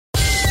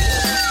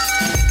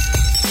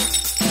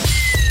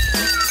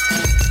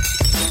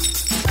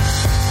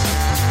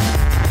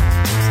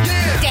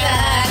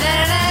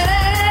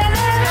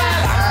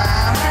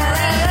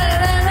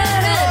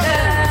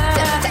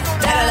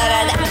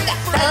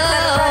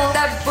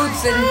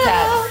City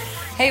Cat.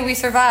 Hey, we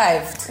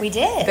survived. We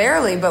did.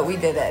 Barely, but we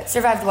did it.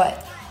 Survived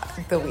what?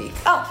 The week.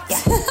 Oh,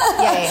 yeah.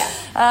 yeah.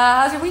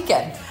 How's your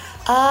weekend?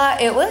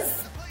 It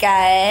was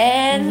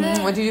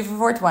good. What'd you do for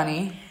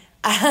 420?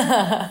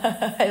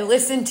 I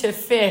listened to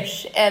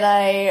Fish and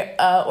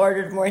I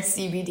ordered more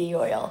CBD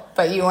oil.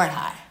 But you weren't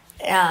high.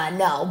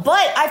 No,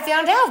 but I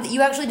found out that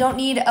you actually don't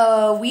need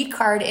a weed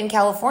card in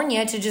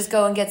California to just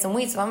go and get some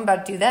weed, so I'm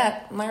about to do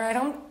that on my ride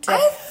home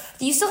today.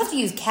 You still have to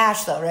use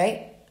cash, though,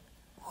 right?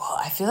 Well,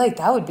 I feel like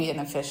that would be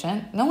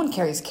inefficient. No one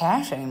carries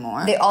cash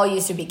anymore. They all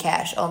used to be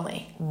cash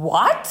only.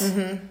 What?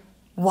 Mm-hmm.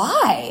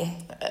 Why?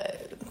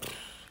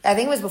 I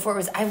think it was before it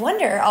was... I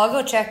wonder. I'll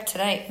go check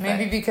tonight.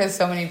 Maybe because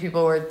so many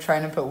people were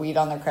trying to put weed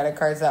on their credit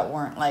cards that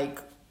weren't,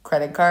 like,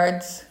 credit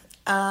cards.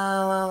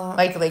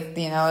 Like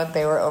you know,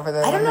 they were over the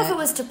I don't limit. know if it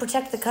was to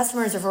protect the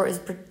customers or if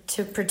it was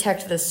to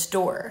protect the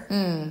store.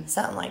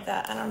 Something like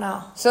that. I don't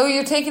know. So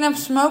you're taking up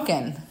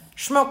smoking?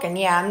 Smoking,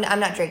 yeah. I'm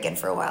not drinking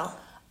for a while.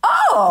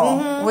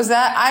 Oh! Was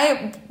that...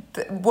 I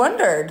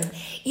wondered.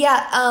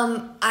 Yeah,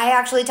 I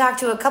actually talked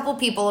to a couple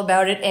people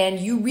about it,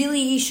 and you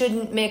really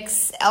shouldn't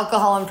mix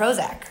alcohol and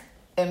Prozac.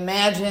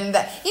 Imagine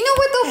that. You know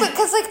what, though?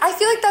 Because, like, I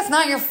feel like that's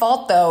not your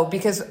fault, though,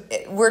 because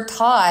we're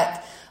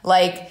taught,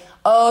 like...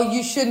 Oh,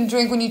 you shouldn't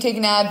drink when you take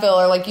an Advil,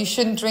 or like you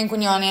shouldn't drink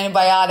when you're on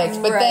antibiotics.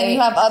 But then you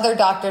have other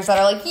doctors that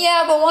are like,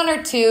 yeah, but 1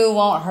 or 2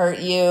 won't hurt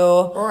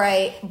you.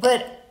 Right.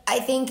 But I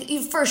think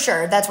for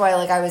sure that's why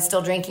like I was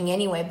still drinking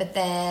anyway. But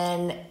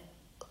then,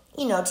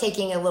 you know,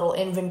 taking a little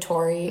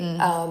inventory,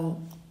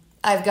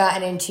 I've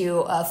gotten into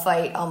a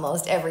fight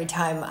almost every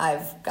time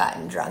I've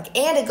gotten drunk.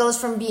 And it goes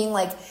from being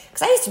like,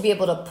 because I used to be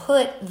able to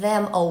put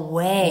them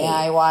away. Yeah,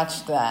 I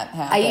watched that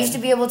happen. I used to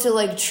be able to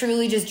like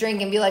truly just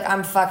drink and be like,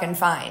 I'm fucking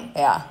fine.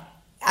 Yeah.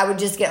 I would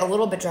just get a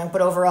little bit drunk,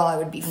 but overall I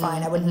would be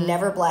fine. I would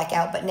never black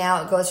out. But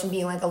now it goes from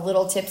being like a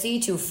little tipsy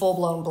to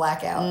full-blown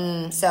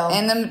blackout. So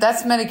and then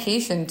that's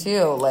medication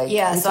too. Like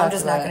yeah, so I'm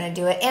just not going to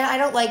do it. And I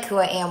don't like who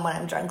I am when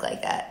I'm drunk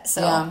like that.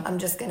 So I'm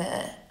just going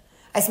to...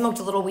 I smoked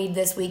a little weed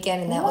this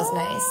weekend, and that was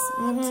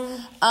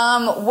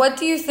nice. What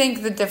do you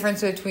think the difference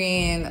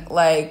between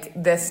like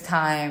this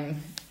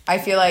time? I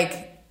feel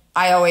like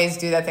I always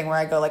do that thing where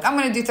I go like, I'm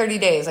going to do 30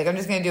 days. Like I'm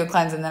just going to do a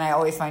cleanse, and then I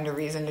always find a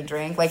reason to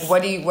drink. Like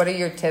what are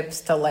your tips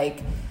to like,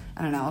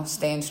 I don't know,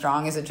 staying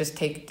strong? Is it just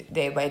take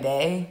day by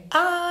day?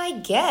 I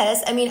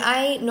guess. I mean,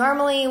 I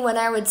normally when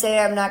I would say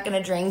I'm not going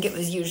to drink, it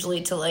was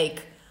usually to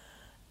like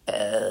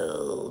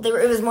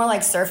it was more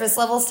like surface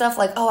level stuff,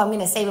 like, oh, I'm going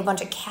to save a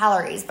bunch of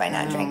calories by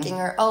not drinking,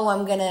 or, oh,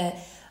 I'm going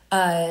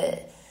to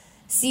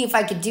see if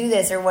I could do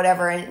this or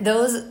whatever. And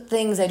those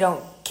things I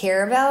don't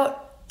care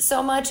about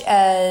so much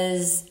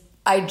as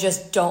I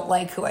just don't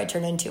like who I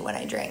turn into when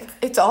I drink.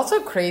 It's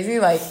also crazy.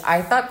 Like,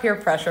 I thought peer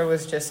pressure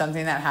was just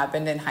something that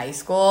happened in high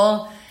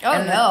school. Oh,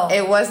 and no.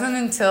 It wasn't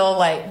until,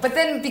 like... But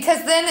then,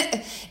 because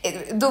then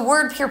the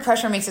word peer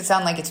pressure makes it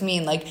sound like it's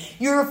mean. Like,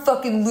 you're a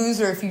fucking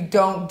loser if you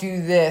don't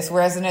do this.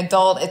 Whereas an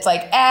adult, it's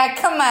like,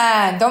 come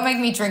on. Don't make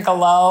me drink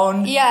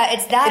alone. Yeah,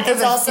 it's that. It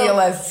doesn't feel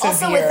as severe.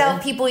 Also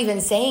without people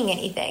even saying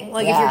anything.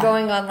 Like, if you're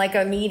going on, like,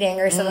 a meeting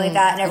or something like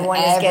that and everyone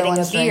is getting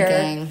a beer.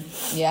 Drinking.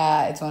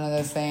 Yeah, it's one of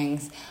those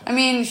things. I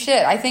mean,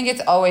 shit, I think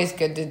it's always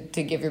good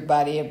to give your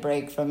body a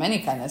break from any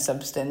kind of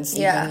substance.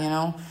 Yeah. Even, you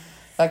know?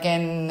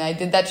 Fucking, I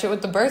did that shit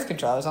with the birth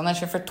control. I was on that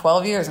shit for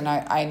 12 years, and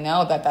I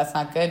know that that's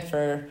not good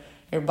for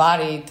your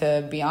body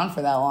to be on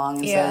for that long.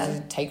 And so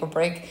just take a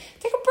break.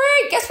 Take a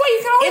break. Guess what? You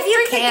can always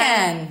drink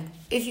again.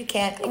 If you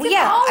can't. You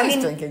can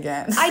always drink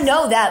again. I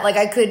know that. Like,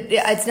 I could,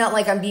 it's not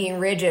like I'm being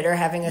rigid or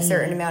having a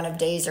certain amount of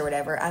days or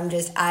whatever.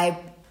 I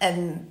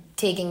am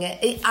taking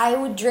it. I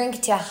would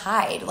drink to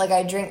hide. Like,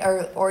 I drink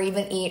or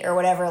even eat or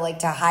whatever, like,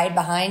 to hide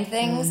behind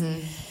things.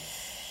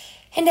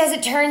 And as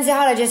it turns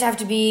out, I just have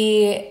to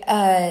be,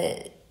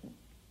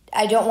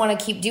 I don't want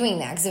to keep doing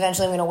that because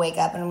eventually I'm going to wake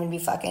up and I'm going to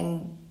be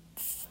fucking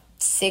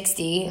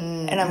 60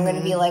 and I'm going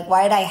to be like,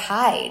 why did I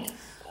hide?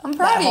 I'm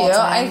proud of you.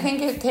 I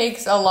think it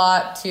takes a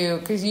lot to,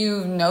 because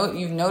you've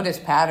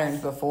noticed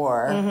patterns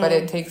before, but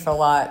it takes a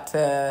lot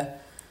to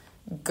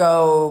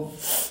go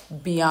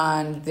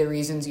beyond the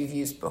reasons you've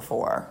used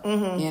before.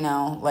 You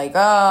know, like,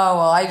 oh,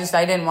 well, I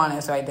didn't want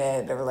it, so I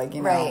did. Or like,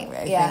 you know,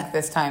 I think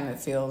this time it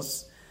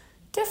feels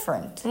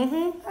different. I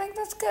think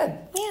that's good.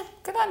 Yeah.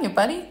 Good on you,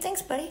 buddy.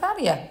 Thanks, buddy. Proud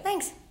of you.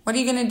 Thanks. What are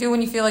you going to do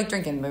when you feel like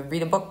drinking?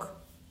 Read a book?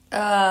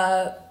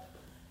 I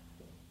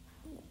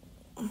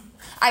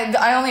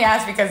only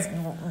asked because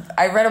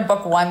I read a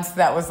book once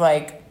that was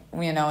like,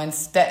 you know,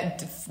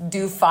 instead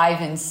do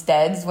 5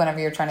 insteads whenever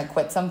you're trying to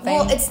quit something.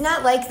 Well, it's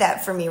not like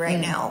that for me right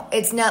now.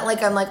 It's not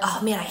like I'm like,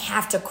 oh man, I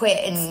have to quit.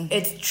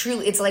 It's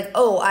truly, it's like,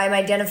 oh, I'm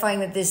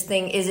identifying that this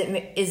thing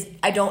is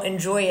I don't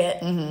enjoy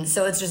it.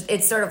 So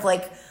it's sort of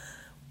like,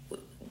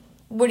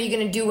 what are you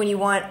going to do when you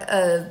want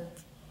a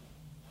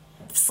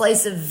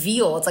slice of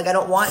veal? It's like, I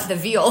don't want the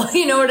veal.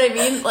 You know what I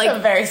mean?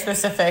 Like, very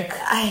specific.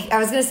 I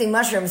was going to say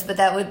mushrooms, but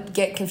that would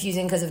get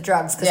confusing because of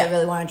drugs, because I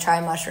really want to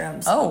try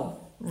mushrooms. Oh.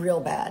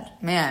 Real bad.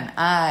 Man,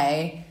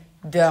 I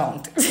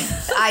don't.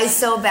 I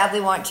so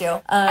badly want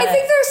to. I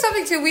think there's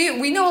something too.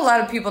 We know a lot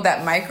of people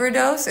that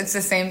microdose. It's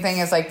the same thing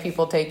as like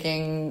people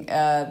taking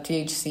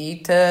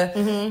THC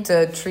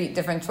to treat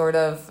different sort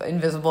of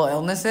invisible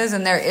illnesses.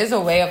 And there is a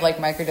way of like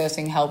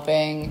microdosing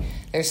helping.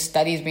 There's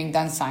studies being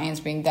done, science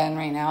being done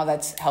right now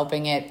that's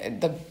helping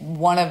it.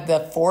 One of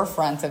the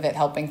forefronts of it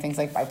helping things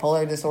like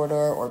bipolar disorder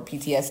or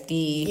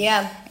PTSD,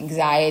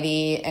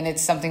 anxiety, and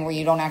it's something where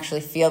you don't actually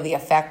feel the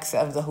effects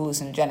of the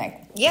hallucinogenic.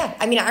 Yeah,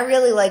 I mean, I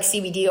really like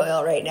CBD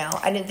oil right now.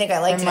 I didn't think I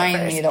liked it at first.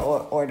 Remind me to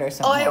order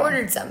some. I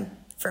ordered some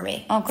for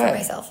me. Oh, good. For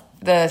myself.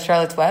 The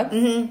Charlotte's Web?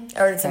 Mm-hmm.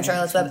 I ordered some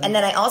Charlotte's Web. And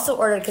then I also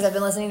ordered, because I've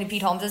been listening to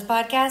Pete Holmes'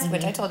 podcast,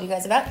 which I told you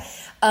guys about.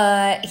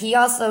 He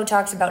also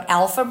talks about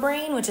Alpha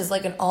Brain, which is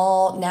like an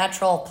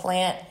all-natural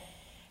plant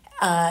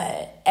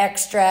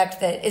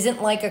extract that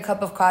isn't like a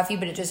cup of coffee,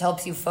 but it just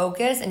helps you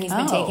focus. And he's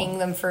been taking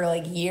them for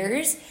like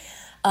years.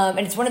 And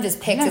it's one of his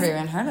picks. I've never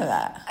even heard of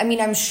that. I mean,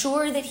 I'm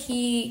sure that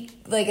he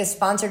like is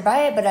sponsored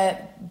by it,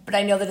 but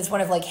I know that it's one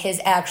of like his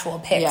actual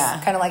picks.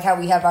 Yeah. Kind of like how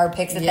we have our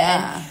picks at the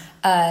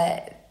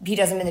end. He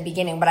does them in the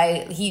beginning, but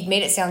he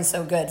made it sound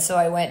so good, so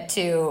I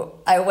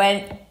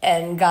went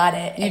and got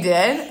it. You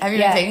did? Have you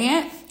been taking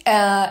it?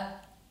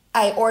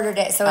 I ordered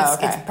it, so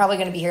it's probably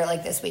going to be here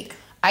like this week.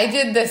 I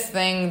did this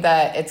thing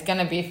that it's going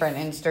to be for an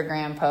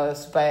Instagram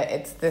post, but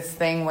it's this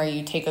thing where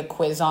you take a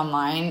quiz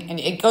online, and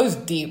it goes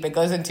deep. It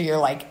goes into your,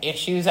 like,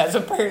 issues as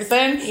a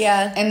person.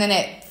 Yeah. And then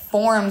it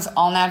forms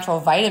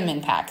all-natural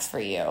vitamin packs for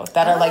you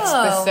that are, like,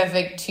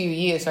 specific to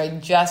you. So I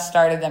just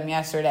started them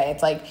yesterday.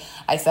 It's like,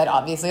 I said,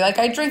 obviously, like,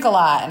 I drink a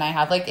lot, and I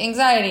have, like,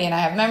 anxiety, and I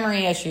have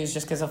memory issues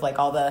just because of, like,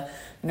 all the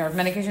nerve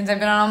medications I've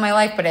been on all my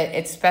life, but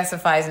it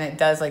specifies and it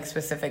does like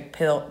specific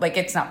pill, like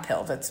it's not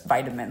pills, it's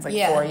vitamins like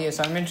for you.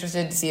 So I'm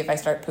interested to see if I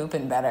start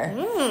pooping better.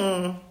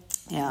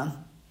 Yeah.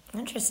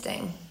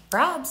 Interesting.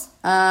 Probs.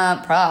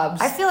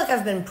 I feel like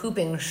I've been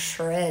pooping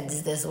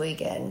shreds this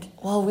weekend.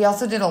 Well, we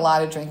also did a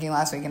lot of drinking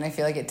last week, and I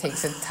feel like it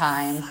takes a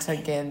time to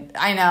get.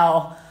 I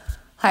know.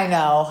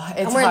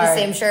 It's I'm wearing the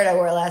same shirt I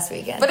wore last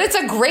weekend, but it's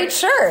a great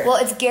shirt. Well,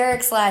 it's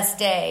Garrick's last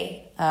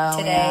day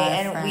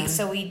today,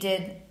 and we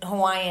did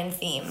Hawaiian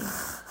theme.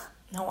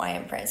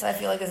 Hawaiian print, so I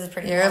feel like this is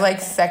pretty. You're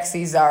like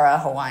sexy Zara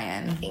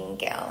Hawaiian.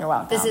 Thank you. You're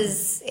welcome. This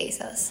is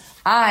ASOS.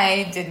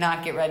 I did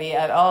not get ready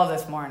at all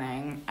this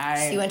morning.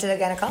 So you went to the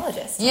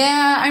gynecologist.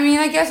 Yeah, I mean,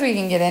 I guess we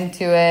can get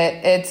into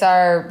it. It's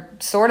our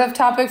sort of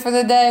topic for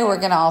the day. We're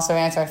going to also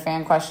answer a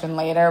fan question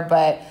later,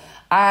 but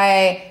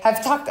I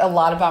have talked a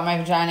lot about my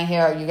vagina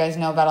here. You guys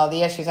know about all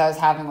the issues I was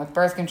having with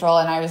birth control,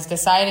 and I was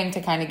deciding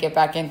to kind of get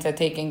back into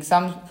taking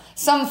some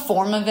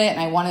form of it, and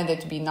I wanted it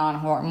to be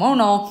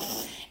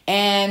non-hormonal.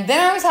 And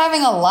then I was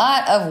having a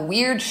lot of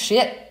weird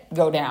shit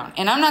go down.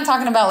 And I'm not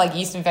talking about like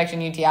yeast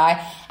infection, UTI.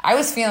 I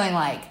was feeling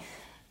like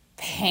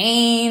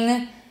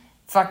pain,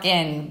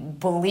 fucking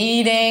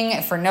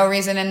bleeding for no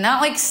reason, and not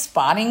like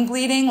spotting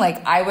bleeding.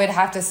 Like I would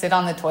have to sit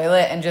on the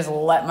toilet and just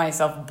let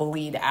myself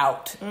bleed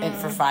out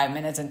for 5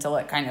 minutes until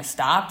it kind of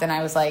stopped. And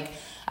I was like,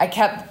 I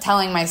kept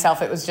telling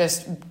myself it was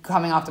just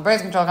coming off the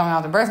birth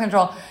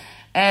control.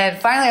 And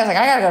finally I was like,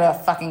 I gotta go to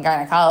a fucking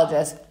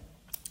gynecologist.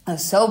 I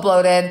was so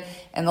bloated,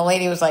 and the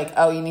lady was like,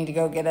 oh, you need to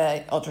go get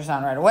an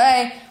ultrasound right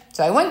away.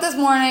 So I went this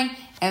morning,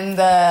 and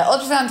the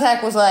ultrasound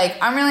tech was like,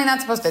 I'm really not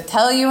supposed to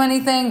tell you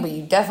anything, but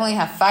you definitely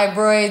have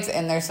fibroids,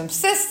 and there's some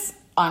cysts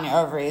on your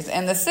ovaries.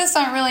 And the cysts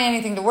aren't really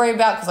anything to worry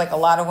about, because like a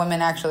lot of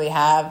women actually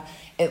have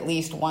at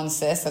least one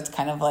cyst. That's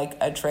kind of like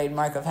a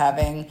trademark of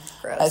having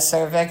a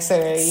cervix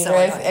or a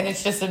uterus. And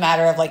it's just a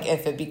matter of like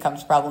if it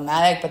becomes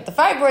problematic. But the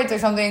fibroids are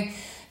something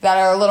that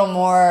are a little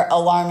more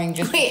alarming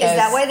just because... Wait, is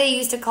that why they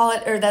used to call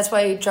it, or that's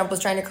why Trump was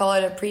trying to call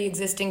it a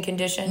pre-existing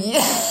condition?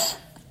 Yeah.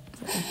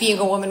 Being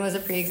a woman was a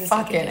pre-existing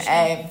condition.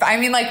 Fucking A. I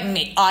mean,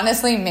 like,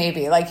 honestly,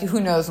 maybe. Like, who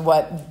knows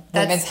what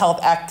women's health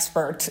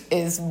expert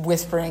is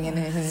whispering in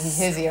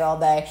his ear all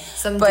day.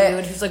 Some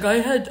dude who's like,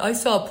 I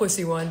saw a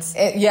pussy once.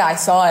 I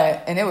saw it,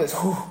 and it was...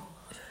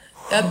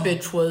 That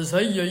bitch was,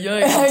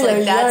 It's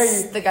like,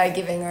 that's the guy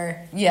giving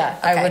her. Yeah,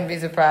 okay. I wouldn't be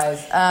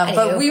surprised.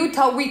 But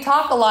we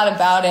talk a lot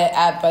about it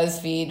at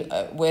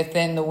BuzzFeed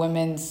within the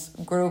women's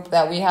group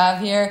that we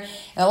have here.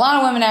 And a lot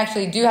of women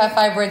actually do have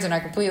fibroids and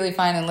are completely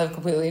fine and live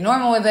completely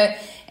normal with it.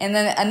 And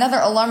then another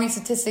alarming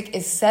statistic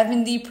is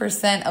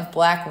 70% of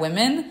black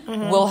women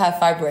will have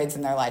fibroids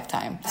in their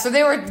lifetime. So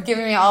they were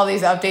giving me all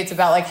these updates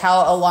about like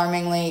how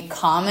alarmingly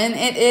common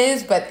it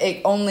is, but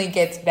it only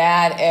gets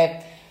bad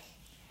if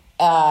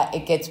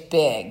it gets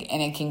big,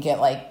 and it can get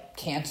like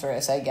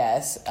cancerous, I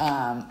guess,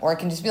 or it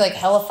can just be like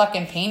hella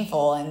fucking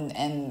painful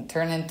and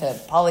turn into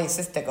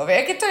polycystic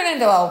ovarian. It could turn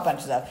into a whole bunch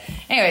of stuff.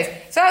 Anyways,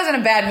 so I was in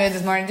a bad mood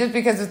this morning just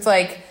because it's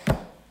like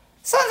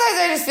sometimes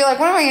I just feel like,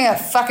 when am I gonna get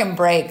a fucking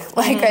break?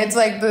 Like it's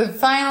like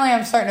finally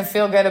I'm starting to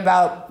feel good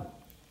about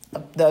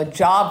the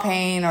jaw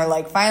pain, or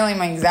like finally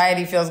my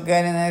anxiety feels good,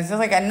 and then it's just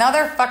like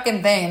another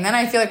fucking thing, and then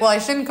I feel like, well, I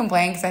shouldn't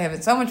complain because I have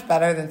it so much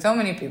better than so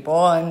many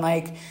people, and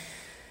like,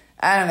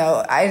 I don't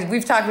know.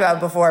 We've talked about it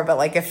before, but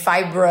like if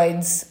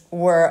fibroids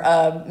were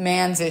a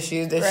man's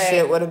issue, this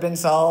shit would have been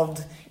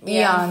solved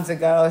eons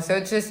ago.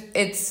 So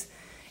it's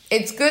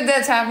it's good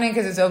that's happening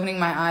because it's opening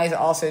my eyes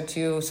also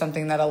to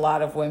something that a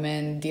lot of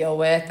women deal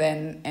with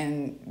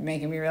and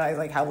making me realize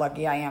like how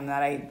lucky I am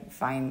that I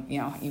find,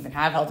 even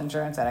have health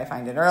insurance, that I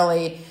find it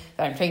early,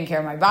 that I'm taking care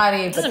of my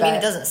body. It doesn't mean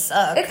it doesn't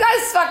suck. It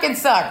does fucking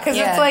suck because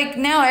it's like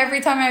now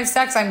every time I have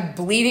sex, I'm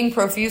bleeding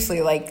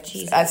profusely like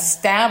a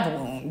stab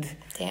wound.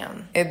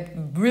 Damn. It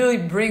really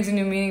brings a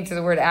new meaning to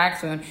the word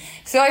axe wound.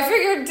 So I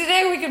figured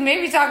today we could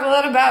maybe talk a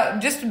little about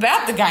the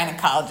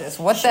gynecologist.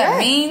 What that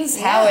means,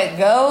 how it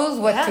goes,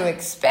 what to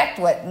expect,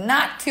 what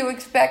not to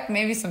expect.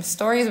 Maybe some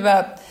stories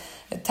about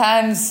the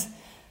times.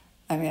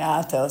 I mean,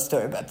 I'll tell a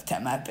story about the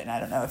time I've been. I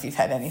don't know if you've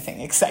had anything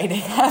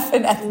exciting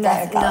happen at the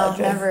gynecologist.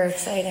 No, never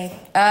exciting.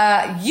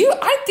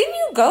 Didn't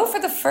you go for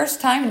the first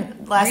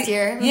time last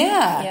year?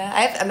 Yeah.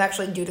 Yeah. I'm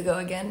actually due to go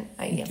again.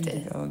 I have to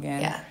go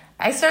again. Yeah.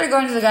 I started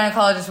going to the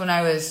gynecologist when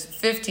I was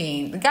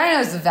 15. The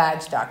gyno is the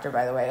vag doctor,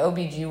 by the way.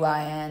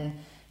 OBGYN,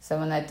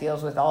 someone that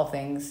deals with all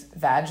things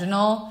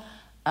vaginal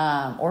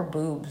or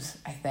boobs,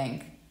 I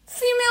think.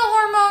 Female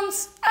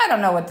hormones. I don't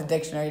know what the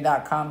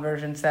dictionary.com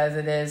version says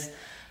it is.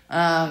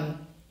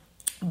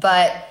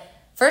 But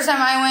first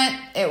time I went,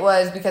 it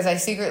was because I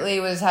secretly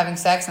was having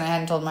sex and I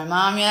hadn't told my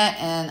mom yet,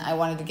 and I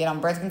wanted to get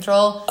on birth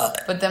control.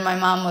 But then my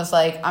mom was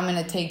like, I'm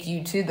going to take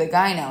you to the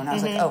gyno. And I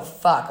was like, oh,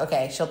 fuck.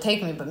 Okay, she'll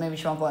take me, but maybe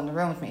she won't go in the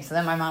room with me. So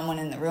then my mom went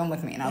in the room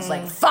with me, and I was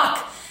like,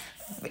 fuck.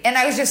 And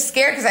I was just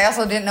scared because I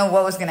also didn't know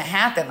what was going to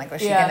happen. Like,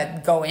 was she going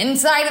to go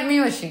inside of me?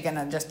 Was she going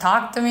to just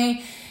talk to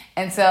me?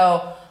 And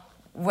so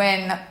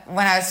when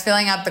I was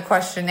filling out the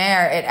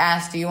questionnaire, it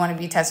asked, do you want to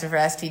be tested for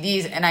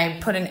STDs? And I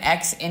put an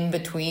X in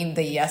between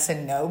the yes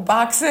and no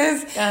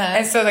boxes.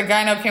 And so the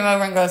gyno came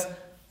over and goes,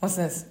 what's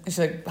this? And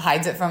she like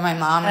hides it from my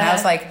mom. And I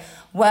was like,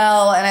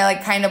 well, and I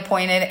like kind of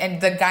pointed, and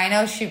the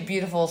gyno, she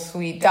beautiful,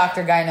 sweet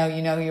Dr. Gyno,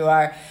 you know who you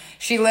are.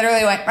 She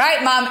literally went,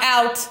 right, mom,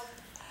 out.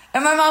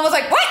 And my mom was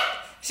like, what?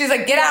 She's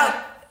like, get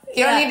out.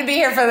 You don't need to be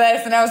here for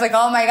this. And I was like,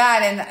 oh my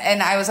God.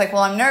 And I was like,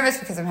 well, I'm nervous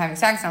because I'm having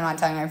sex and I'm not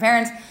telling my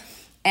parents.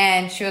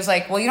 And she was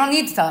like, well, you don't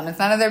need to tell them. It's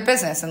none of their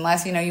business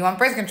unless, you want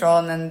birth control.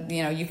 And then,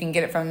 you can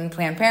get it from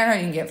Planned Parenthood.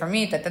 You can get it from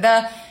me,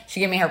 da-da-da. She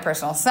gave me her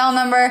personal cell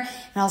number. And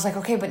I was like,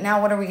 okay, but now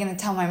what are we going to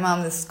tell my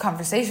mom this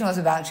conversation was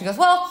about? And she goes,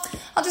 well,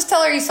 I'll just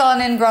tell her you saw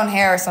an ingrown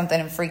hair or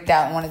something and freaked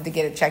out and wanted to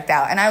get it checked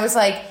out. And I was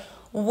like,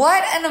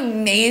 what an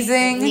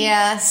amazing,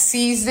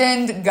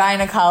 seasoned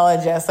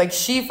gynecologist. Like,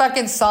 she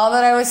fucking saw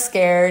that I was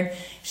scared.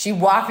 She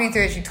walked me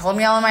through it. She told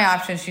me all of my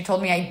options. She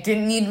told me I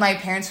didn't need my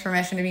parents'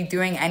 permission to be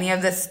doing any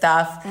of this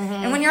stuff.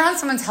 And when you're on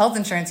someone's health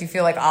insurance, you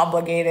feel like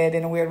obligated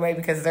in a weird way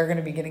because they're going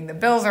to be getting the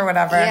bills or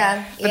whatever.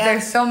 But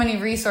there's so many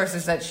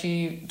resources that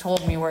she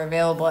told me were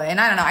available.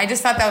 And I don't know. I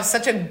just thought that was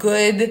such a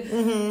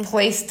good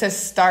place to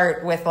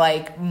start with,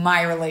 like,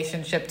 my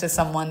relationship to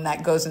someone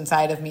that goes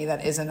inside of me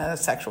that isn't a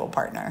sexual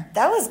partner.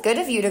 That was good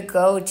of you to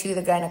go to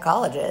the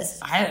gynecologist.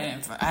 I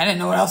didn't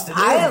know what else to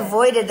do. I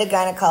avoided the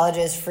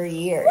gynecologist for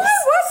years. What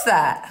was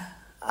that?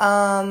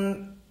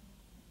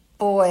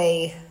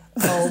 Boy.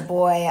 Oh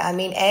boy. I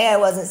mean, A, I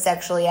wasn't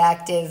sexually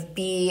active.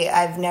 B,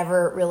 I've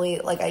never really,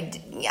 like, I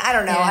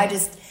don't know. I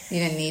just. You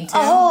didn't need to?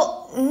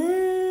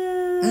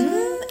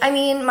 I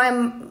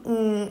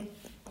mean,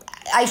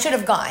 I should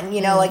have gone,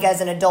 like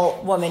as an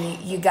adult woman,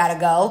 you gotta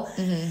go.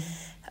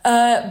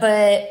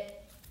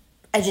 But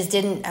I just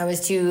didn't. I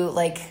was too,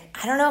 like,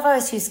 I don't know if I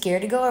was too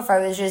scared to go or if I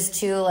was just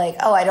too, like,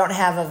 oh, I don't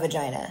have a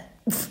vagina.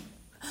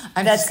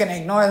 I'm just going to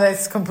ignore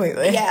this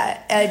completely.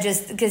 Yeah,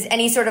 just because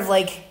any sort of,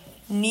 like,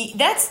 need,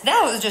 that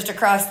was just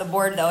across the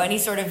board, though. Any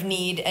sort of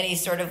need, any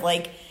sort of,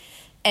 like,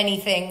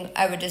 anything,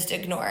 I would just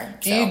ignore.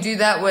 Do you do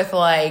that with,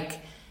 like,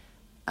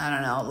 I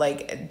don't know,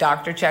 like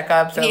doctor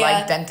checkups or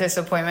like dentist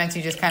appointments?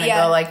 You just kind of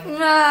go like,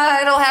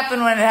 nah, it'll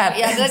happen when it happens.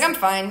 Yeah, like, I'm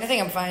fine. I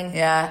think I'm fine.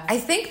 Yeah. I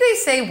think they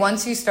say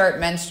once you start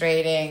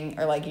menstruating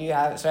or like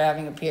start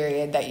having a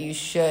period that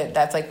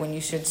that's like when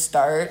you should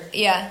start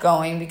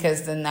going,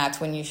 because then that's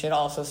when you should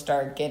also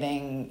start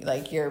getting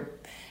like your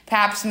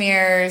pap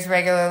smears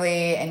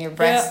regularly and your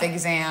breast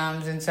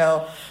exams. And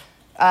so,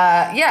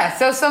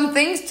 so some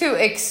things to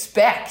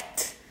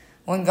expect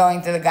when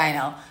going to the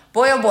gyno.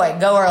 Boy, oh boy,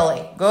 go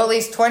early. Go at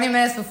least 20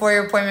 minutes before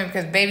your appointment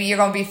because, baby, you're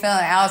going to be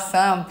filling out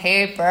some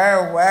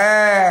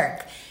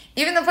paperwork.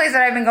 Even the place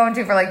that I've been going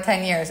to for like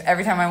 10 years,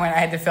 every time I went, I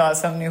had to fill out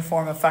some new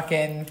form of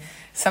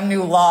some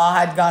new law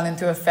had gone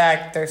into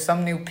effect or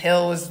some new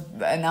pill was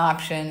an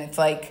option. It's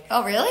like...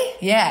 Oh, really?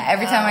 Yeah,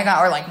 every time I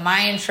got... Or like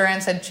my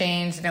insurance had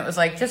changed and it was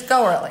like, just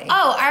go early.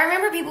 Oh, I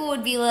remember people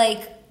would be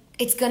like,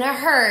 it's going to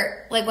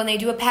hurt. Like when they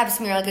do a pap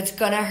smear, like it's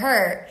going to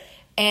hurt.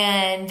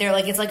 And they're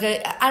like, it's like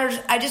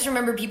I just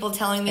remember people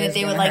telling me that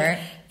they would like,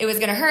 it was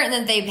going to hurt and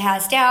then they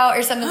passed out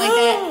or something like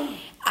that.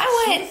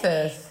 I went,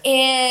 Jesus.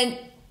 And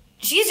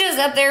she's just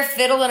up there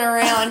fiddling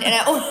around. And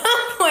at one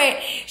point,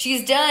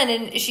 she's done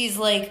and she's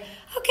like,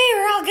 okay,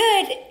 we're all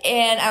good.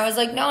 And I was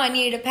like, no, I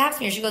needed a pap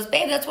smear. She goes,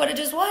 babe, that's what it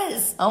just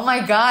was. Oh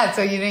my God.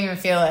 So you didn't even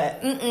feel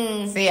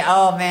it? See,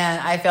 oh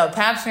man, I felt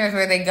pap smears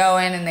where they go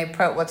in and they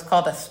put what's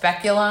called a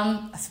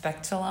speculum. A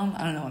speculum?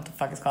 I don't know what the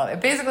fuck it's called.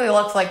 It basically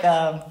looks like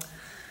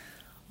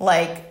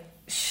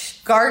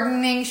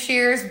gardening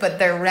shears, but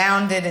they're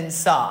rounded and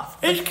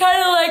soft. It's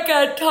kind of like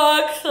a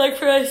tongs, like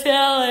for a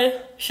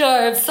salad.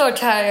 Sure, I'm so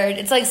tired.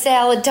 It's like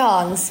salad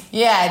tongs.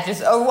 Yeah, it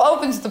just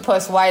opens the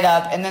puss wide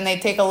up, and then they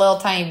take a little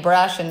tiny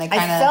brush and they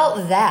kind of... I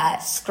felt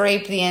that.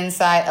 Scrape the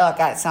inside. Oh,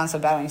 God, it sounds so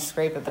bad when you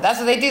scrape it, but that's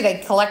what they do. They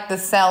collect the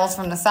cells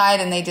from the side,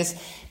 and they just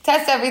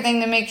test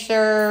everything to make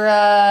sure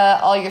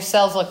all your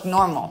cells look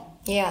normal.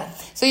 Yeah.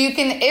 So you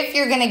can, if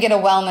you're going to get a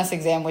wellness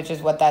exam, which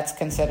is what that's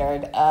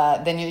considered,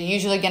 then you're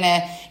usually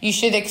you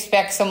should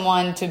expect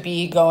someone to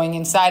be going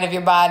inside of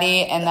your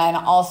body and then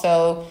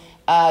also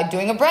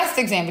doing a breast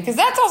exam, because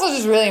that's also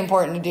just really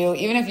important to do.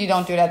 Even if you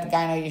don't do it at the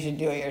gyno, you should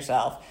do it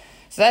yourself.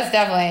 So that's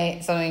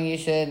definitely something you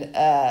should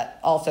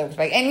also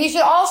expect. And you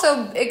should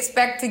also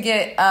expect to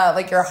get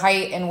like your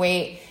height and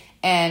weight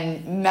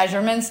and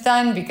measurements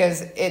done,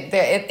 because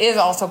it is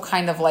also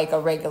kind of like a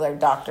regular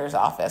doctor's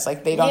office.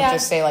 Like they don't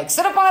just say like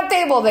sit up on a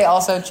table. They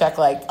also check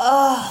like,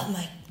 oh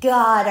my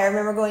God, I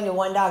remember going to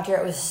one doctor.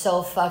 It was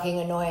so fucking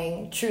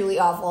annoying, truly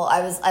awful.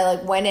 I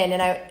like went in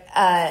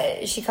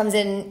and she comes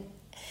in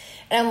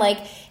and I'm like,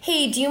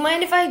 hey, do you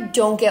mind if I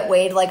don't get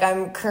weighed? Like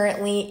I'm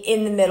currently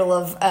in the middle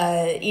of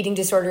eating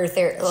disorder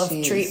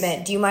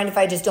treatment. Do you mind if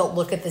I just don't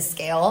look at the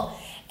scale?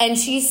 And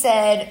she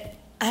said,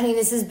 honey,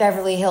 this is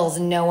Beverly Hills.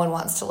 No one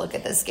wants to look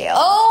at the scale.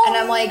 Oh, and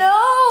I'm like, no.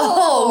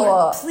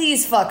 Oh,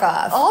 please fuck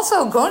off.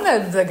 Also, going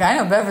to the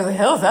gyno Beverly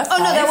Hills, that's nice.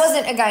 No, that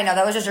wasn't a gyno.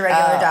 That was just a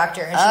regular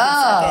doctor. And she could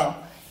suck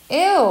it.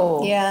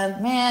 Ew. Yeah.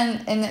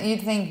 Man, and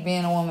you'd think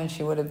being a woman,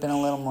 she would have been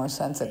a little more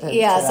sensitive.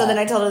 Yeah, to so then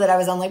I told her that I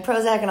was on like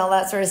Prozac and all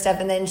that sort of stuff,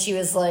 and then she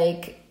was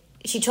like,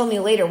 she told me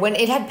later when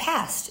it had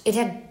passed. It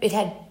had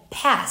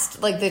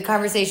passed. Like the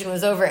conversation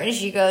was over, and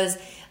she goes,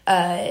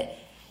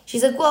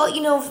 she's like, well,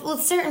 you know,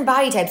 with certain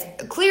body types,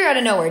 clear out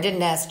of nowhere,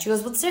 didn't ask. She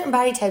goes, with certain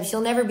body types,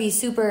 you'll never be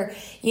super,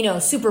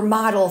 super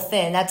model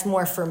thin. That's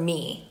more for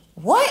me.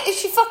 What is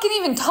she fucking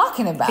even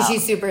talking about? She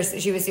was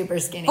super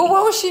skinny. But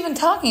what was she even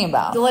talking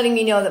about? Letting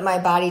me know that my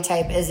body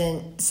type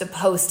isn't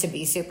supposed to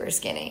be super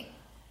skinny.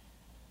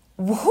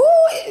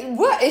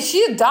 What? Is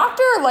she a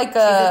doctor or like a... She's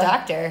a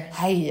doctor.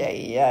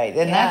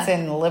 And that's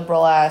in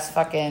liberal ass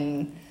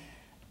fucking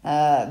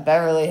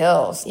Beverly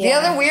Hills. Yeah.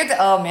 The other weird...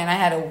 Oh man, I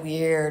had a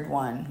weird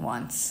one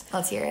once.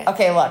 Let's hear it.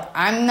 Okay, look,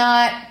 I'm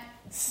not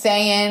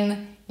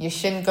saying you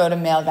shouldn't go to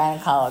male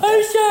gynecologist.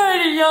 I'm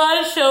sorry to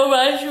yawn so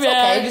much, man.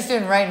 Okay, just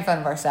doing right in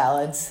front of our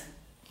salads.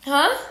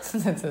 Huh?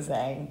 That's a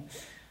saying.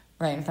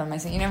 Right in front of my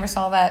salad. You never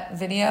saw that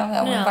video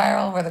that went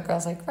viral where the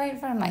girl's like, right in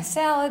front of my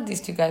salad?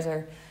 These two guys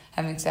are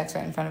having sex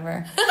right in front of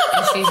her.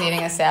 And she's eating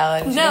a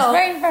salad. She goes,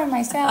 right in front of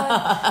my salad.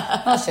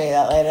 I'll show you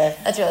that later.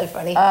 That's really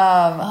funny.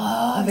 I'm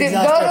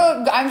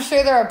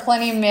sure there are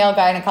plenty of male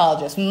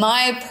gynecologists.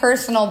 My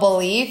personal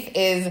belief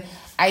is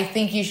I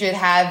think you should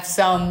have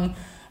some...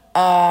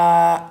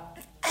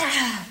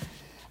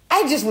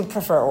 I just would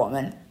prefer a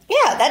woman.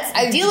 Yeah, that's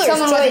dealer's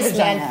choice,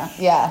 man.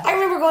 Yeah. I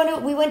remember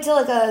we went to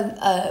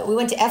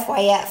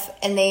FYF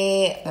and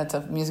That's a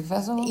music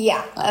festival?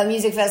 Yeah, a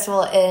music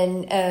festival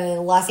in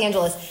Los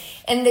Angeles.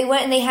 And they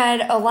went and they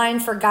had a line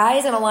for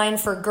guys and a line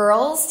for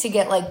girls to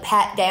get like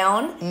pat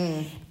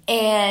down.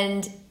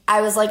 And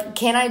I was like,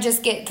 can I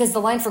just get, because the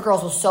line for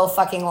girls was so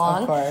fucking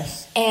long. Of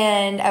course.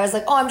 And I was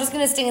like, I'm just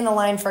going to stay in the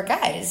line for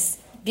guys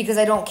because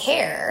I don't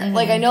care.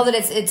 Like, I know that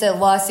it's a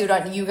lawsuit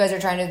on you guys are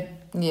trying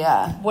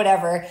to,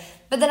 whatever.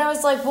 But then I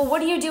was like, well, what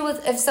do you do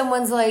if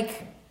someone's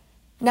like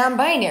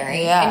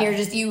non-binary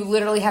and you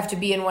literally have to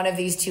be in one of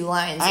these two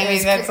lines? I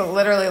mean, that's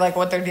literally like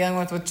what they're dealing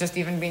with just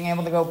even being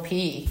able to go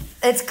pee.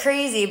 It's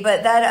crazy,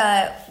 but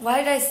that, why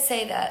did I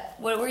say that?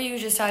 What were you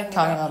just talking about?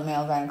 Talking about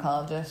male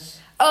gynecologists.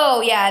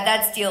 Oh, yeah,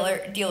 that's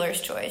dealer's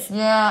choice.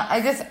 Yeah,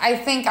 I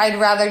think I'd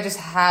rather just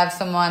have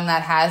someone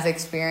that has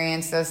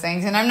experienced those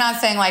things. And I'm not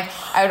saying, like,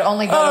 I would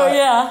only go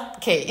to...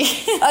 Kate.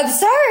 I'm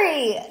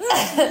sorry.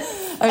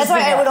 That's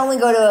why I would only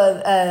go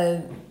to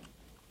a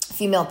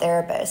female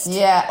therapist.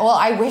 Yeah, well,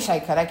 I wish I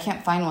could. I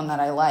can't find one that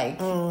I like.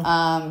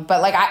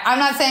 But, like, I'm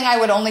not saying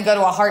I would only go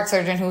to a heart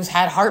surgeon who's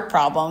had heart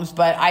problems.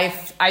 But I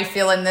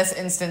feel in this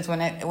instance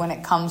when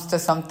it comes to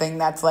something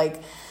that's,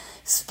 like...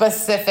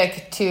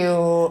 specific to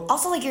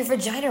also like your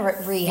vagina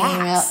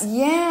reacts.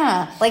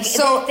 Like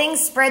so the thing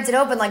spreads it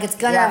open, like it's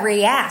gonna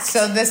react.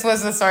 So this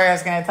was the story I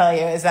was going to tell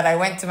you, is that I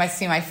went to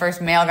see my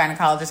first male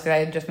gynecologist because I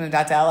had just moved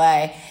out to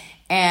LA,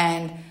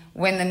 and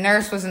when the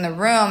nurse was in the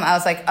room, I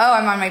was like, oh,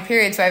 I'm on my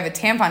period, so I have a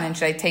tampon in,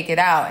 should I take it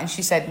out? And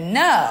she said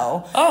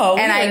no. Oh,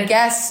 and weird. I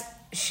guess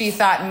she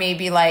thought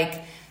maybe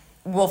like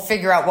we'll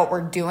figure out what we're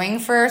doing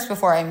first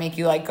before I make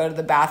you like go to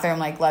the bathroom.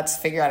 Like, let's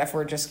figure out if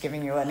we're just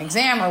giving you an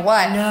exam or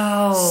what.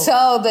 No.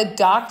 So the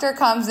doctor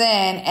comes in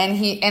and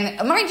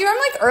mind you, I'm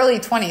like early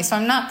 20s, so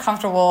I'm not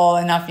comfortable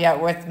enough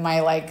yet with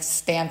my like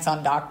stance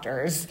on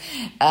doctors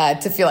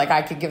to feel like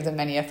I could give them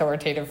any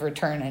authoritative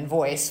return and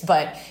voice.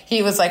 But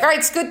he was like, all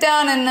right, scoot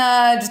down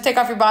and just take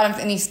off your bottoms.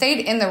 And he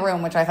stayed in the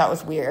room, which I thought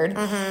was weird.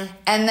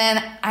 And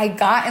then I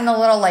got in the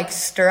little like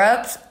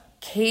stirrups.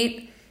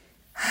 Kate...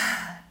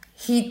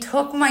 He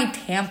took my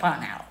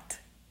tampon out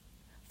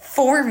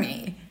for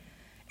me.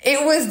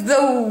 It was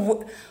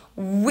the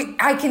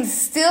I can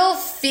still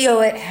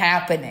feel it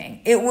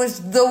happening. It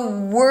was the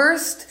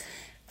worst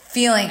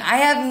feeling. I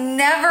have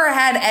never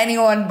had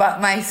anyone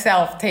but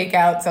myself take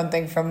out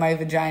something from my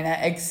vagina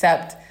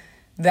except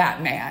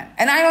that man.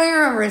 And I don't even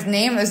remember his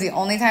name. It was the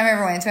only time I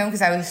ever went to him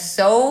because I was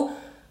so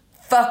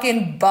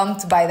fucking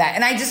bumped by that.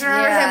 And I just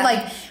remember him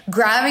like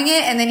grabbing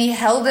it, and then he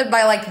held it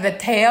by like the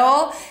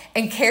tail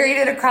and carried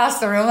it across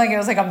the room like it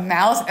was like a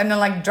mouse, and then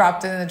like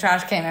dropped it in the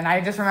trash can. And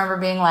I just remember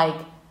being like,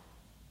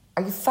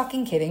 are you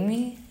fucking kidding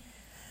me?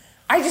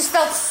 I just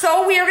felt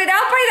so weirded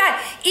out by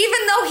that.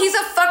 Even though he's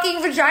a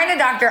fucking vagina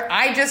doctor,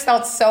 I just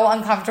felt so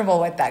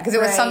uncomfortable with that because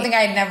it was something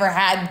I had never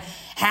had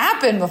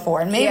happen before.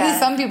 And maybe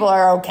some people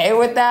are okay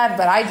with that,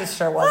 but I just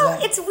sure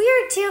wasn't. Well, it's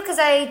weird too because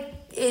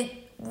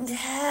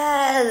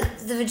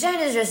the vagina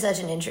is just such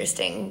an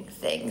interesting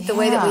thing. The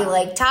way that we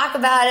like talk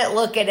about it,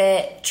 look at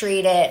it,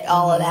 treat it,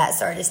 all of that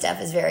sort of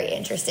stuff is very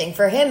interesting.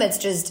 For him, it's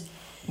just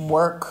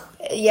work.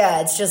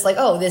 Yeah, it's just like,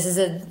 oh, this is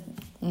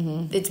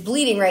it's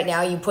bleeding right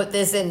now. You put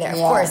this in there. Of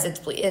course, it's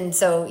bleeding. And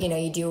so,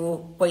 you do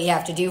what you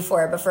have to do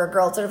for it. But for a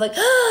girl, it's sort of like,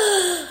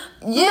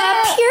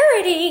 my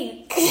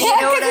purity.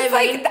 You know what I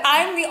mean? Like,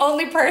 I'm the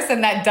only person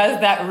that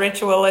does that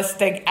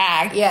ritualistic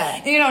act. Yeah.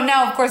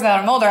 Now, of course, now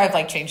that I'm older, I've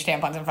like changed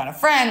tampons in front of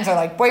friends or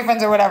like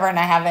boyfriends or whatever, and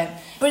I haven't.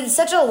 But it's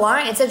such a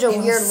line. It's such a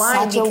weird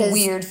line. Such a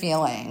weird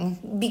feeling.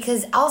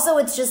 Because also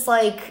it's just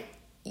like,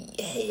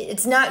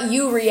 it's not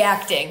you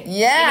reacting.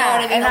 Yeah. You know what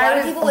I mean? And a lot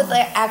of people with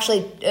like,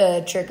 actually,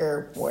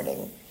 trigger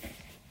warning.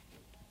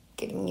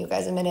 Giving you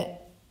guys a minute.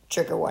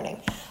 Trigger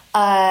warning.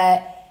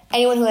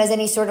 Anyone who has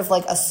any sort of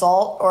like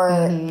assault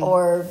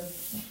or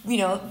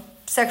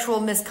sexual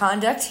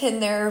misconduct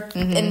in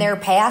their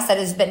past that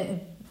has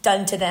been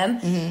done to them,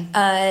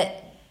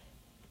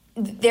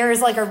 there's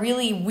like a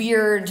really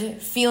weird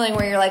feeling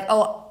where you're like,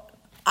 oh,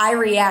 I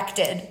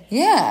reacted.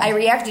 Yeah. I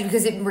reacted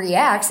because it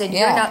reacts, and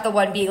you're not the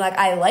one being like,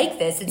 I like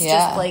this. It's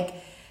just like,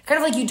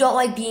 kind of like you don't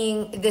like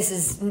being, this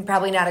is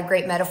probably not a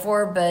great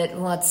metaphor, but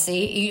let's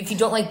see. If you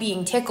don't like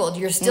being tickled,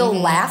 you're still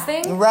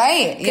laughing.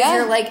 Right. Yeah.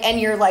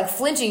 You're like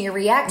flinching, you're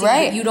reacting.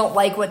 Right. But you don't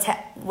like what's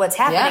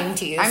happening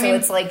to you. I mean,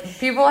 it's like,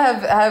 people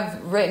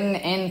have written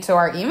into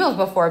our emails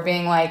before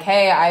being like,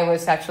 hey, I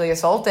was sexually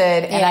assaulted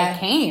and I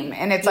came.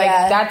 And it's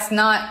like,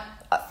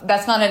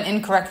 that's not an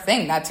incorrect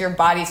thing. That's your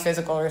body's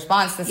physical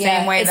response. The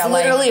same way that it's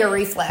literally a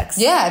reflex.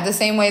 Yeah, the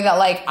same way that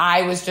like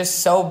I was just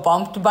so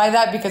bumped by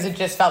that because it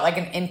just felt like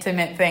an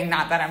intimate thing.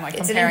 Not that I'm like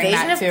comparing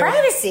that to. It's an invasion of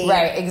privacy.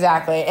 Right,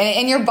 exactly.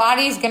 And your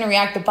body's going to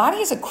react. The body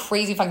is a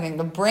crazy fucking thing.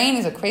 The brain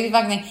is a crazy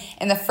fucking thing.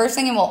 And the first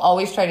thing it will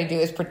always try to do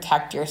is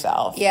protect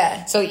yourself.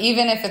 Yeah. So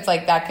even if it's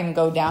like that can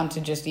go down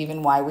to just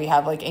even why we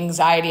have like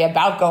anxiety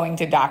about going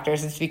to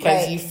doctors. It's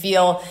because you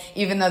feel,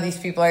 even though these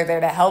people are there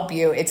to help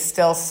you, it's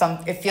still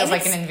it feels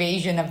like an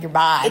invasion of your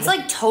body. It's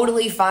like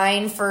totally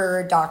fine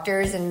for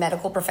doctors and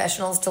medical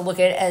professionals to look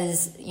at it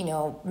as,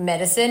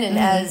 medicine and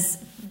as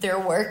their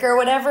work or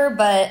whatever,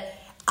 but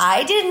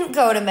I didn't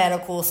go to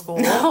medical school.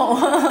 No.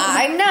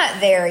 I'm not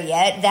there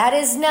yet.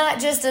 That's not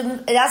just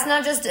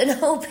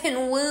an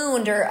open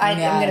wound, or I'm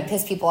going to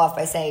piss people off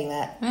by saying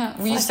that. Yeah.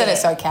 Well, you said it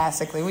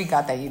sarcastically. We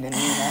got that you didn't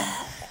mean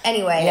it.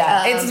 Anyway,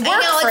 it's it's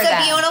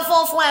a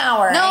beautiful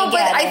flower. No,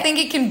 but I think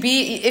it can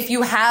be, if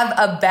you have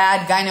a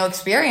bad gyno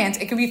experience,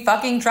 it can be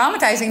fucking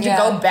traumatizing to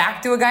go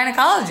back to a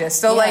gynecologist.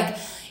 So like,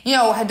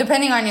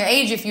 depending on your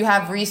age, if you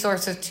have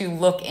resources to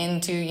look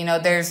into,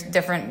 there's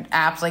different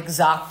apps like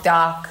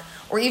ZocDoc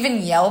or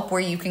even Yelp where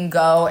you can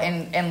go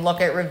and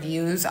look at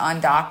reviews on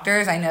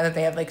doctors. I know that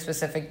they have like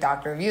specific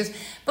doctor reviews,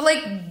 but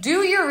like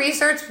do your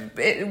research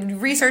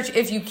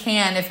if you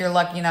can, if you're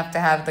lucky enough to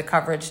have the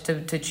coverage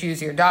to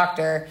choose your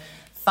doctor.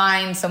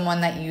 Find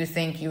someone that you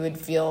think you would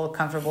feel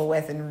comfortable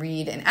with and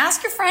read, and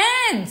ask your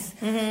friends.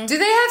 Do they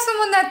have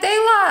someone that they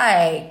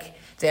like?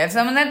 Do they have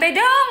someone that they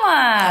don't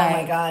like?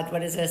 Oh my God,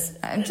 what is this?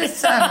 I'm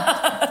just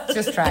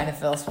trying to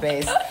fill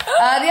space. The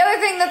other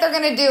thing that they're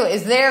going to do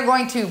is they're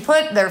going to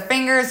put their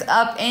fingers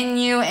up in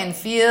you and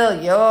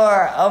feel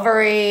your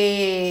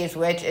ovaries,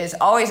 which is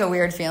always a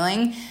weird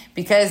feeling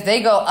because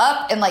they go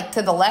up and like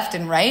to the left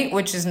and right,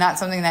 which is not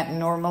something that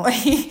normally.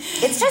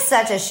 It's just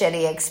such a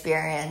shitty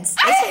experience.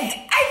 I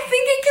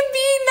think it can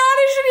be not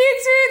a shitty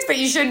experience,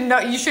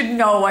 but you should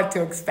know what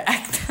to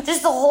expect.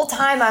 Just the whole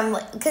time I'm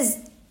like, because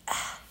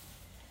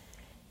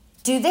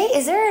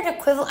is there an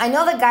equivalent? I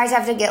know that guys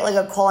have to get like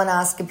a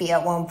colonoscopy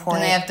at one point.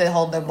 And they have to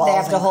hold their balls. They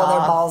have to hold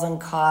their balls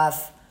and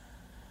cough.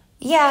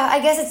 Yeah, I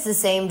guess it's the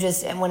same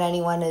just when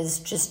anyone is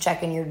just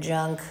checking your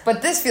junk.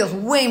 But this feels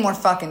way more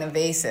fucking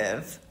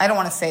invasive. I don't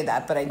want to say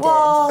that, but I did.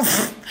 Well,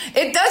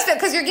 it does feel,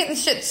 because you're getting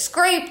shit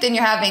scraped and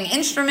you're having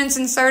instruments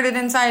inserted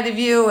inside of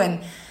you,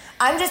 and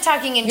I'm just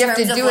talking in You terms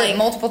of have to do it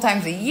multiple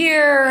times a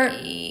year.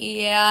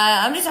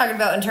 Yeah, I'm just talking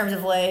about in terms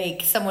of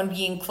like someone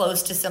being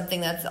close to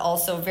something that's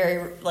also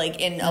very like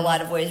in a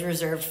lot of ways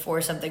reserved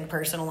for something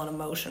personal and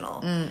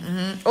emotional.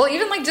 Mm-hmm. Well,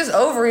 even like just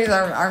ovaries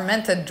are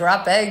meant to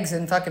drop eggs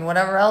and fucking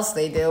whatever else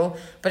they do,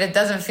 but it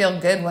doesn't feel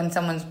good when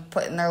someone's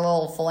putting their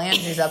little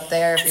phalanges up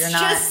there if you're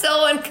not. It's just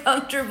so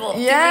uncomfortable.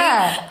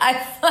 Yeah. I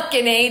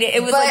fucking hate it.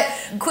 It was like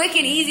quick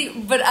and easy,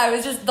 but I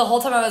was just the whole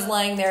time I was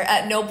lying there.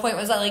 At no point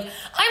was I like,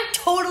 I'm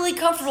totally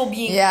comfortable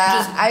being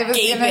just I was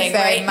gaping, gonna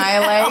say right? my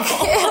like,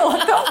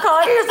 don't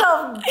call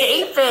yourself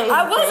gaping.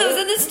 I was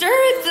in the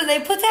stirrups and they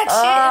put that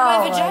shit in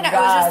my vagina. God.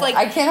 I was just like,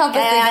 I can't help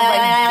but think of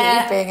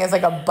like gaping as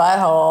like a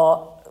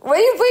butthole. Were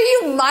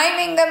you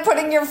miming them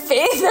putting their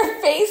face in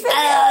it?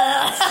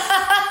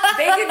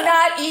 They did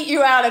not eat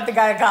you out at the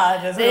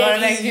gynecologist. They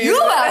eat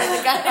you out at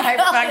the gynecologist.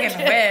 I fucking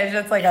wish.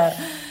 It's like a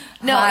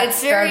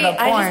it's very.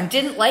 I just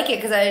didn't like it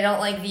because I don't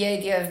like the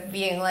idea of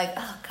being like,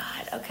 oh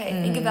God, okay,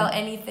 think about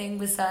anything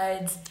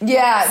besides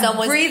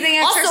someone's breathing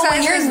exercises. Also,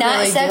 when you're not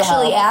really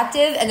sexually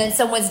active and then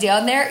someone's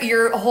down there,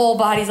 your whole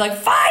body's like,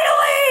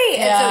 finally,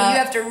 and so you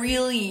have to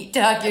really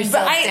talk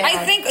yourself down.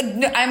 I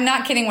think I'm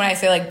not kidding when I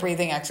say like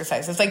breathing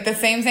exercise. It's like the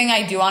same thing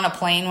I do on a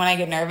plane when I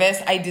get nervous.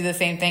 I do the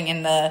same thing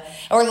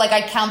or like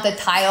I count the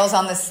tiles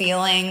on the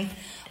ceiling.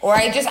 Or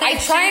I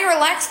try and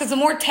relax because the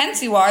more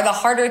tense you are, the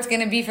harder it's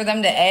going to be for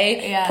them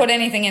to put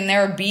anything in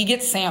there, or B,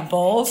 get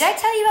samples. Did I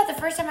tell you about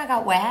the first time I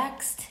got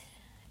waxed?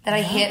 That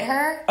I hit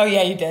her? Oh,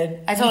 yeah, you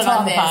did. I told you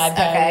on this. Podcast,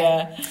 okay.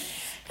 Yeah.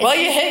 Well,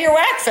 you hit your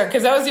waxer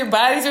because that was your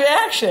body's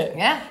reaction.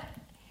 Yeah.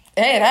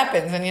 Hey, it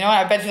happens. And you know what?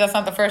 I bet you that's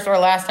not the first or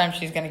last time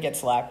she's going to get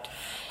slapped.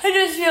 I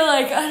just feel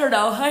like, I don't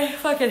know, I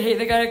fucking hate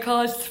the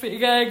gynecologist, but you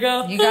gotta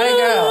go. You gotta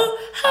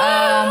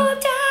go.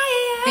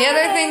 The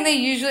other thing they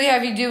usually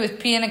have you do is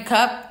pee in a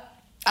cup.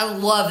 I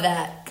love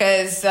that.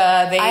 Because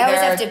I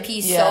always have to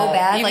pee so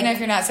bad. Even if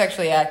you're not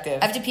sexually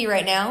active. I have to pee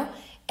right now,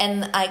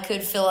 and I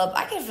could fill up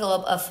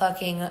a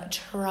fucking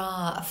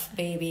trough,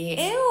 baby.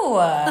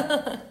 Ew.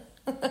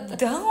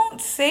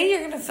 Don't say you're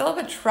going to fill up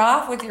a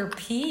trough with your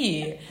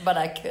pee. But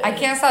I could. I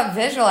can't stop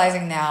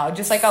visualizing now.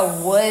 Just like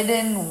a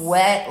wooden,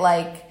 wet,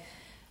 like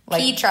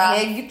pee trough.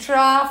 Pig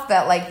trough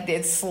that like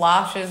it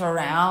sloshes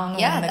around.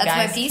 Yeah, when the that's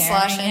guy's my pee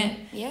sloshing. It.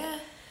 Yeah.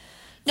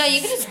 No,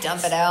 you can just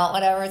dump it out.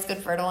 Whatever, it's good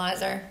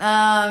fertilizer.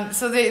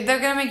 So they're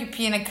gonna make you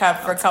pee in a cup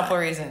for a couple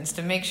of reasons.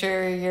 To make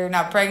sure you're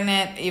not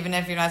pregnant, even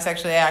if you're not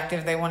sexually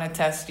active, they want to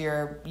test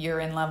your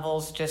urine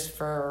levels just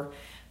for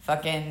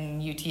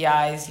fucking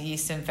UTIs,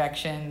 yeast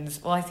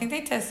infections. Well, I think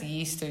they test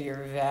yeast through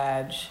your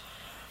vag.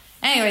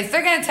 Anyways,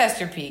 they're gonna test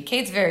your pee.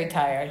 Kate's very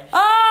tired.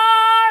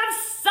 I'm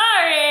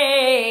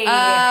sorry.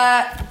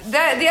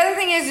 The other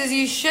thing is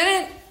you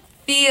shouldn't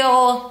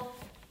feel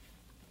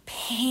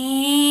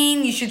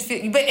pain. You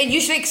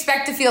should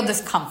expect to feel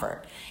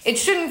discomfort. It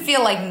shouldn't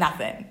feel like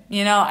nothing.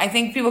 You know, I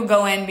think people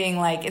go in being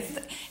like, it's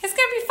gonna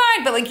be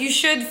fine, but like you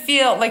should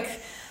feel like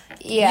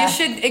you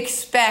should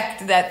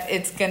expect that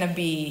it's gonna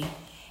be.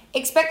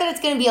 Expect that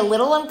it's gonna be a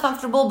little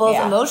uncomfortable, both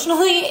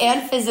emotionally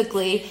and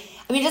physically.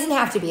 I mean, it doesn't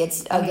have to be.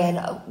 It's again,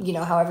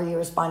 however you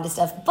respond to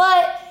stuff,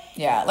 but.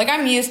 Yeah, like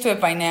I'm used to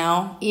it by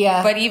now.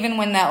 Yeah. But even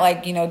when that,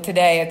 like,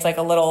 today it's like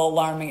a little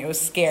alarming. It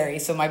was scary,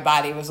 so my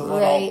body was a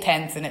little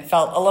tense and it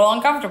felt a little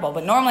uncomfortable.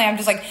 But normally I'm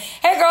just like,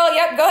 hey girl,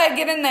 yep, go ahead,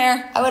 get in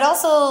there. I would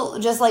also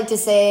just like to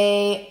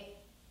say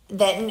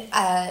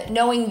that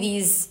knowing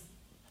these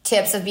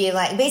tips of being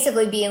like,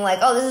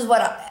 oh, this is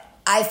what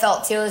I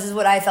felt too, this is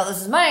what I felt,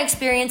 this is my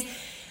experience.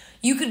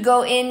 You could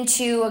go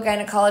into a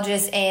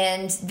gynecologist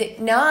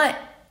and not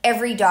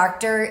every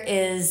doctor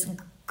is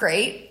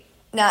great.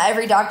 Not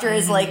every doctor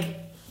is like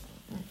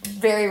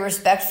very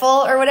respectful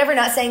or whatever.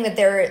 Not saying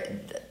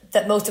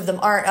that most of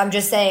them aren't. I'm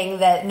just saying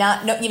that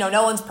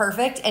no one's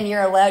perfect, and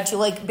you're allowed to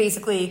like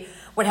basically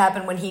what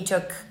happened when he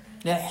took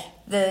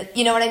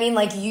you know what I mean?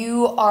 Like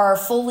you are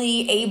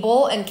fully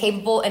able and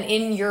capable and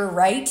in your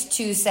right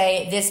to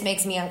say this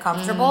makes me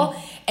uncomfortable.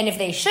 And if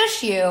they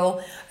shush you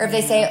or if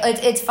they say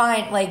it's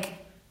fine, like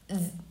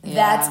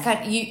that's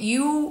kind of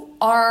you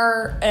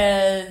are.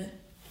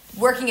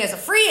 Working as a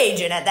free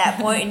agent at that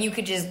point, and you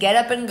could just get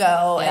up and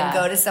go and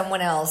go to someone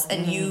else,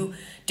 and you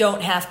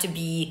don't have to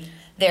be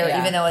there,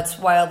 even though it's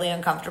wildly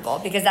uncomfortable,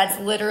 because that's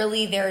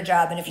literally their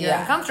job. And if you're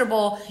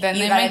uncomfortable, then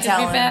you they gotta might tell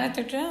just be them. bad at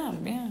their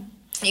job. Yeah,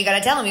 you gotta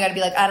tell them. You gotta be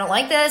like, I don't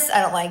like this,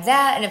 I don't like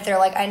that. And if they're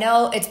like, I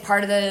know it's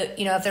part of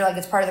the, if they're like,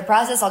 it's part of the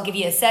process, I'll give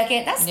you a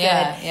second. That's good.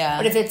 Yeah.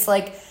 But if it's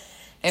like.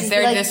 If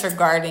they're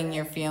disregarding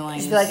your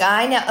feelings. Just be like,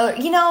 I know.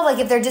 Or, like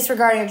if they're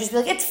disregarding, or just be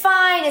like, it's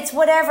fine, it's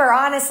whatever,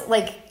 honest,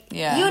 like.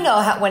 Yeah. You know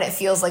when it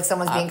feels like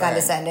someone's being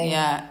condescending.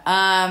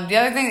 Yeah. The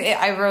other thing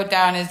I wrote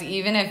down is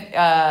even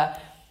if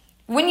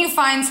when you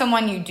find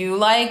someone you do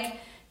like,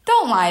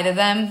 don't lie to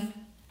them.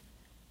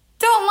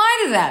 Don't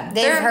lie to them.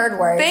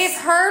 They've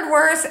heard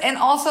worse. And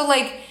also,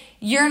 like,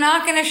 you're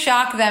not going to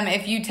shock them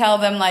if you tell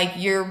them, like,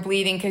 you're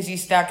bleeding because you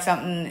stuck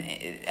something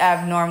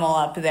abnormal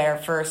up there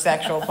for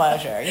sexual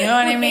pleasure. You know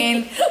what I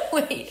mean?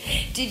 Wait,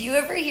 did you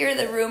ever hear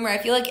the rumor? I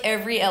feel like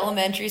every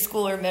elementary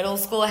school or middle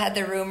school had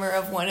the rumor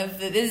of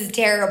this is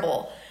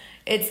terrible.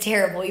 It's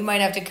terrible. You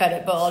might have to cut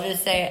it, but I'll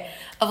just say it.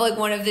 Of like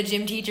one of the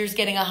gym teachers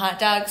getting a hot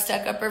dog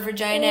stuck up her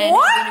vagina and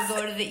having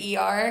to go to the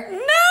ER.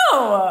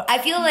 No! I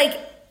feel like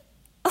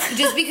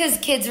just because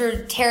kids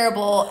are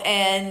terrible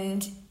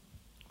and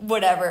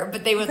whatever,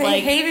 but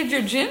they hated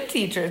your gym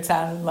teacher, it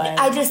sounded like.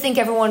 I just think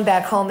everyone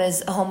back home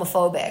is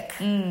homophobic.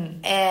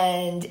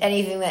 And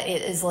anything that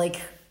is like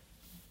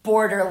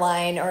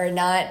borderline or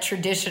not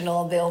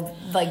traditional, they'll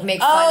like make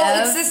fun of.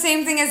 Oh, it's the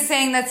same thing as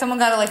saying that someone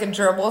got like a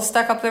gerbil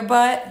stuck up their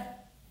butt.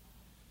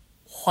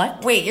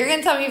 What? Wait, you're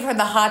gonna tell me you've heard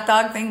the hot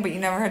dog thing, but you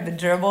never heard the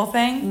gerbil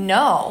thing?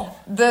 No.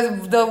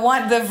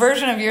 The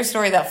version of your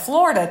story that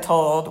Florida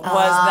told was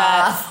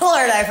that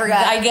Florida, I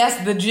forgot. I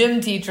guess the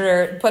gym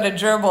teacher put a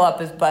gerbil up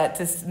his butt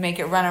to make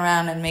it run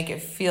around and make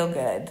it feel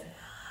good.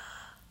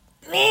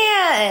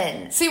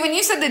 Man. See, when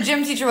you said the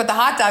gym teacher with the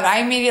hot dog, I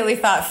immediately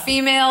thought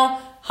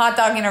female hot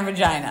dog in her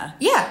vagina.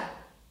 Yeah.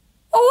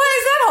 Oh, why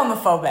is that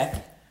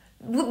homophobic?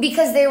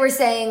 Because they were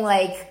saying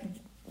like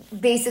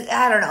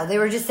I don't know. They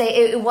were just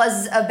saying it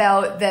was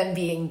about them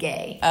being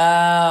gay.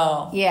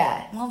 Oh.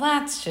 Yeah. Well,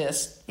 that's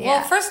just... Yeah.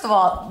 Well, first of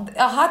all,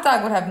 a hot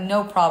dog would have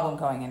no problem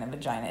going in a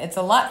vagina. It's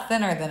a lot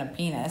thinner than a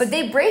penis. But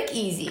they break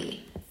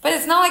easy. But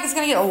it's not like it's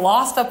going to get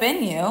lost up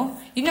in you.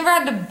 You never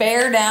had to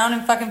bear down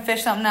and fucking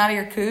fish something out of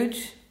your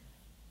cooch?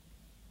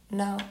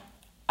 No.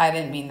 I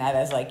didn't mean that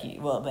as like,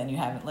 well, then you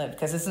haven't lived,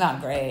 because it's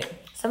not great.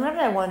 Sometimes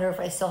I wonder if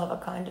I still have a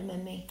condom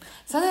in me.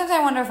 Sometimes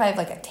I wonder if I have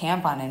like a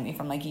tampon in me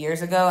from like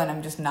years ago and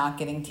I'm just not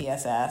getting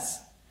TSS.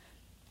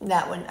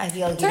 That one, I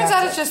feel like Turns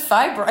out it's just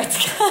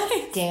fibroids,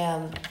 guys.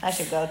 Damn, I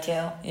should go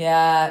too.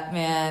 Yeah,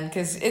 man,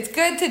 because it's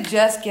good to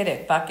just get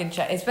it fucking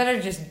checked. It's better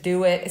to just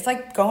do it. It's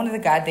like going to the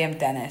goddamn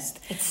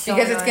dentist. It's so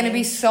because annoying. It's going to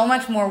be so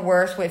much more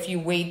worse if you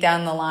wait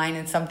down the line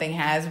and something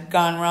has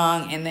gone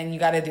wrong and then you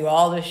got to do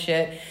all this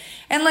shit.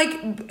 And like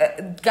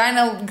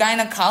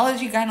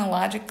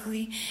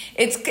gynecologically,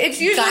 it's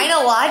usually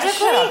gynecologically.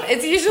 Shut up.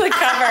 It's usually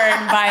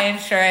covered by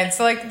insurance.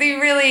 So like they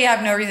really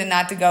have no reason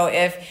not to go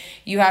if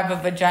you have a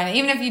vagina.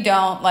 Even if you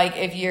don't, like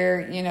if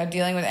you're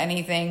dealing with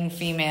anything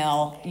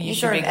female, you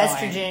should sort be of going.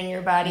 estrogen in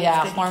your body.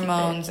 Yeah,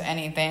 hormones,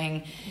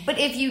 anything. But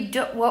if you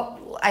don't,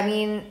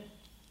 I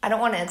don't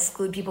want to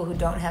exclude people who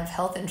don't have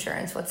health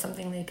insurance. What's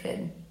something they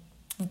could?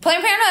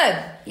 Planned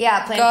Parenthood.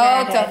 Yeah, Planned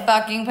Parenthood. Go to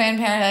fucking Planned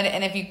Parenthood,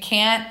 and if you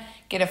can't,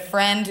 get a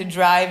friend to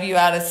drive you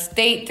out of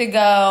state to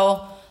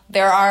go.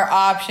 There are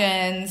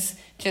options.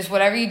 Just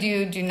whatever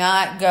you do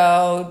not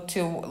go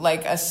to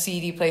like a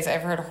seedy place.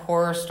 I've heard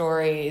horror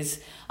stories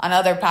on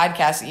other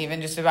podcasts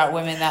even just about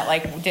women that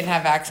like didn't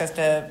have access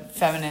to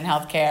feminine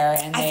health care.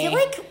 And I feel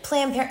like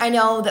I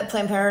know that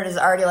Planned Parenthood is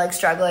already like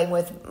struggling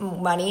with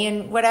money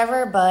and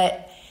whatever,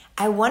 but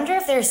I wonder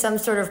if there's some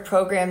sort of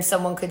program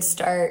someone could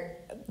start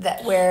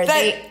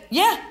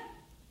Yeah.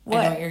 What?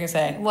 I know what you're going to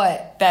say.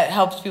 What? That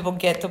helps people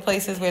get to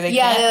places where they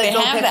can't. Yeah, they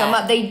have pick that. them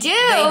up. They do.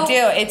 They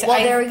do.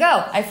 There we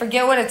go. I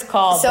forget what it's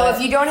called. So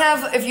if you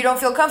don't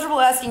feel comfortable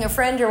asking a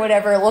friend or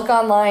whatever, look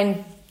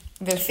online.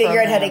 Figure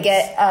out how to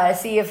get,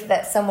 see if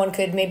that someone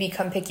could maybe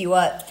come pick you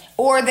up.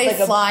 Or they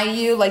fly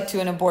you like to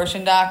an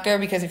abortion doctor,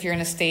 because if you're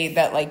in a state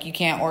that like you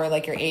can't, or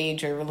like your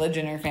age or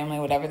religion or family,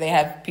 whatever, they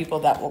have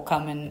people that will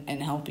come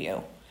and help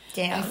you.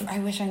 Damn. I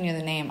wish I knew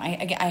the name.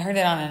 I heard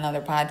it on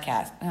another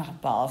podcast. Oh,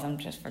 balls. I'm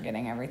just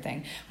forgetting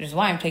everything. Which is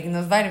why I'm taking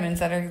those vitamins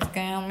that are going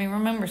to help me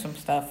remember some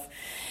stuff.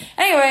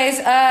 Anyways,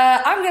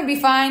 I'm going to be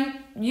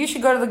fine. You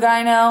should go to the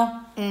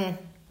gyno.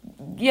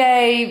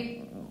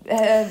 Yay.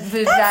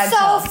 That's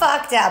so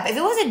fucked up. If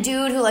it was a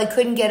dude who like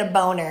couldn't get a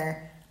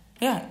boner.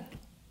 Yeah.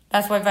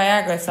 That's why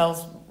Viagra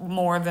sells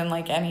more than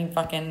like any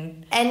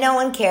fucking... And no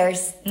one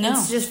cares. No.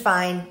 It's just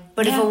fine.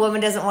 But if a woman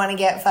doesn't want to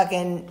get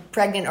fucking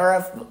pregnant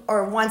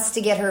or wants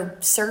to get her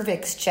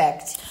cervix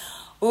checked.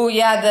 Oh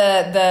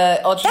yeah,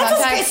 the ultrasound. That's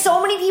what's great.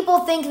 So many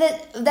people think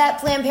that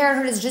Planned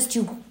Parenthood is just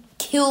to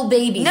kill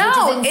babies,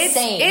 no, which is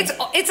insane. It's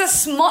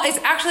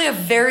actually a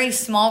very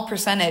small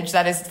percentage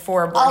that is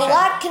for abortion. A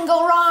lot can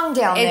go wrong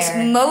down there. It's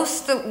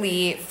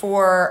mostly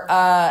for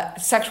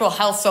sexual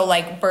health, so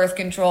like birth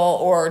control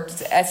or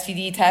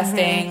STD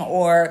testing,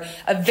 or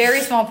a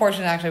very small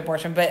portion is actually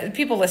abortion. But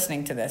people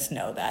listening to this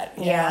know that.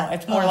 You know?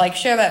 It's more like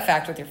share that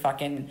fact with your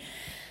fucking...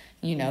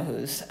 You know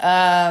who's.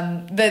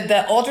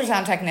 The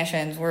ultrasound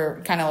technicians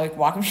were kind of like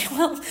walking me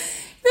well.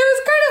 It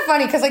was kind of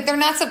funny because like they're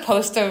not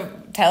supposed to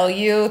tell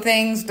you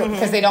things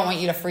because they don't want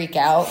you to freak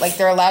out. Like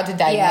they're allowed to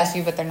diagnose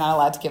you, but they're not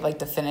allowed to give like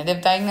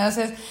definitive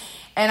diagnosis.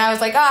 And I was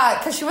like,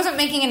 because she wasn't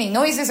making any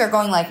noises or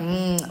going like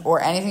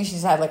or anything. She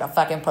just had like a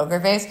fucking poker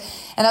face.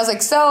 And I was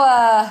like,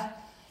 so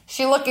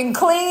she looking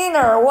clean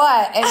or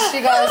what? And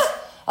she goes,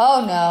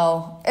 oh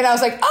no. And I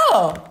was like,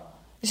 oh.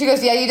 She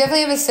goes, yeah, you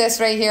definitely have a cyst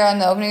right here on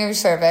the opening of your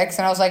cervix.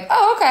 And I was like,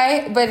 oh,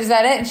 okay. But is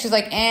that it? And she's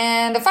like,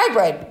 and a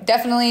fibroid.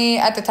 Definitely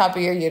at the top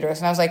of your uterus.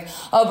 And I was like,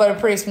 oh, but a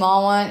pretty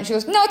small one. And she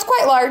goes, no, it's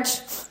quite large.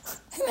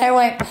 And I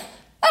went,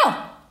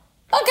 oh,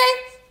 okay.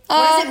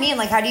 What does it mean?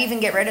 Like, how do you even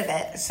get rid of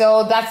it?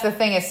 So that's the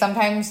thing is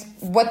sometimes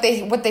what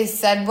they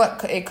said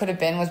it could have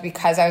been was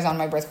because I was on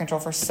my birth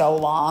control for so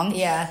long.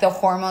 Yeah. The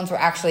hormones were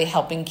actually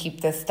helping keep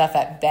this stuff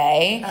at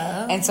bay.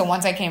 Oh. And so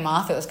once I came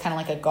off, it was kind of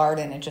like a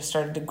garden. It just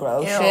started to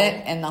grow shit.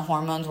 And the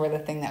hormones were the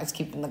thing that was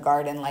keeping the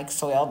garden like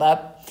soiled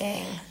up.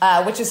 Dang.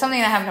 Which is something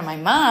that happened to my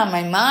mom.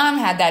 My mom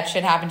had that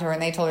shit happen to her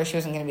and they told her she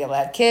wasn't going to be able to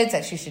have kids,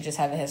 that she should just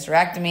have a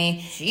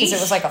hysterectomy. Because it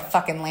was like a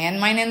fucking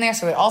landmine in there.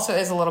 So it also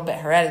is a little bit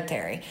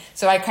hereditary.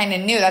 So I kind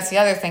of knew that's the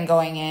other thing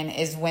going in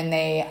is when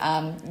they,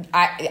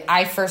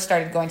 I first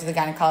started going to the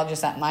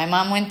gynecologist that my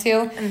mom went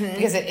to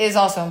because it is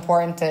also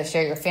important to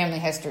share your family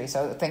history.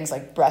 So things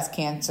like breast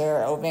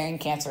cancer, ovarian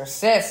cancer,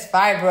 cysts,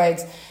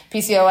 fibroids,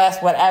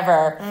 PCOS,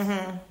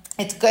 whatever.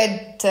 It's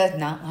good to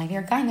not lie to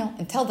your gyno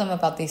and tell them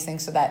about these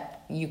things so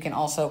that you can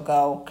also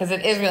go, because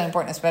it is really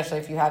important, especially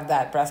if you have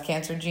that breast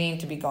cancer gene,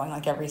 to be going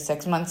like every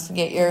 6 months to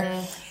get your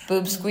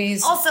boobs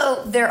squeezed.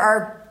 Also, there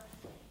are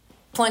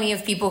plenty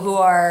of people who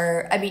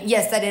are, I mean,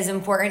 yes, that is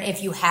important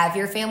if you have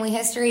your family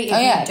history.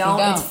 If you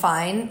don't, it's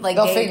fine. Like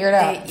they'll figure it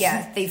out.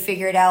 They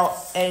figure it out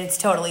and it's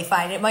totally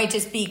fine. It might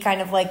just be kind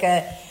of like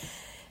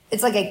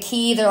it's like a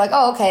key. They're like,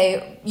 oh,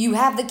 okay, you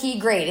have the key,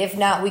 great. If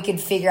not, we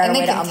could figure out a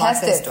way to unlock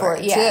this door.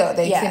 Too.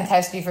 They can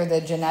test you for the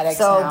genetics.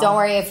 So don't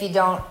worry if you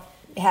don't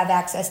have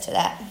access to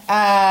that.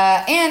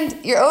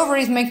 And your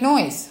ovaries make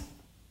noise.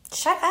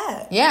 Shut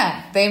up.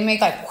 Yeah, they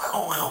make like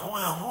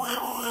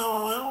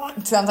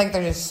it sounds like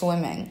they're just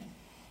swimming.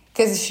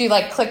 Because she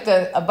like clicked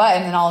a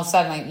button and all of a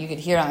sudden like you could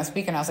hear it on the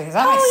speaker and I was like, is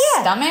that my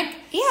stomach?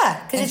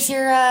 Yeah, because it's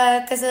your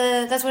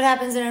that's what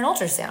happens in an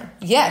ultrasound.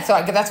 Yeah, so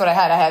that's what I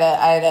had. I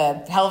had a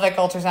pelvic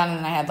ultrasound and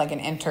then I had like an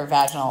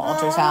intervaginal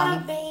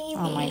ultrasound. Baby.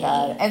 Oh my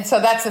god! And so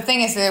that's the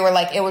thing is they were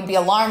like it would be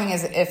alarming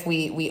as if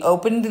we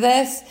opened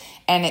this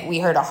and we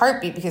heard a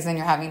heartbeat because then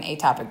you're having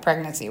ectopic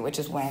pregnancy, which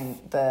is when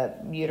the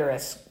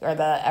uterus or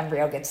the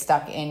embryo gets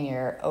stuck in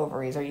your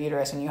ovaries or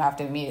uterus and you have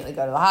to immediately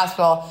go to the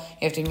hospital.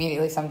 You have to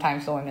immediately,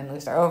 sometimes the women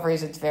lose their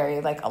ovaries. It's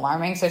very like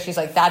alarming. So she's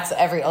like, that's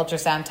every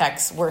ultrasound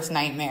tech's worst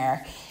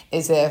nightmare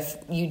is if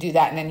you do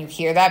that and then you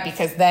hear that,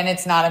 because then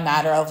it's not a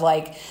matter of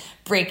like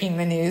breaking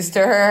the news to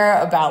her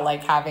about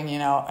like having, an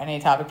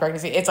ectopic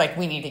pregnancy. It's like,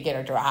 we need to get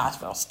her to a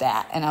hospital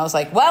stat. And I was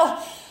like,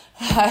 well,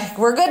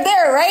 we're good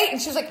there, right?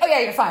 And she was like, oh yeah,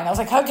 you're fine. I was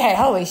like, okay,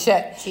 holy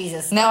shit.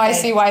 Jesus. Now I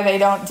see why they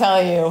don't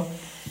tell you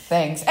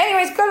things.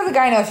 Anyways, go to the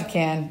gyno if you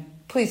can.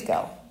 Please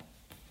go.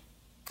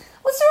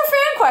 Let's do a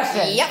fan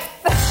question. Yep.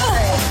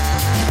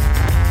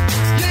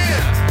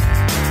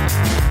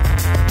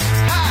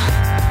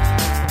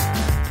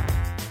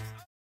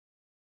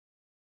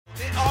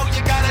 All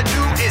you gotta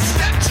do is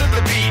step to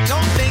the beat.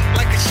 Don't think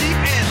like a sheep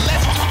and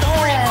let's do the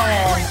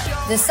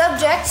free. The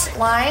subject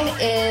line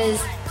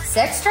is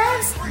sex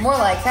drives? More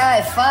like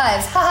high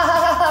fives. Ha ha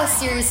ha ha.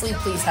 Seriously,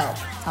 please help.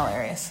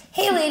 Hilarious.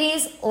 Hey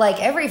ladies,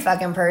 like every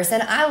fucking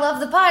person, I love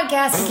the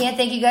podcast. I can't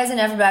thank you guys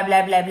enough. Blah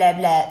blah blah blah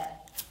blah.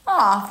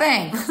 Aw,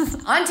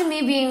 thanks. On to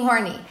me being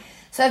horny.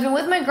 So I've been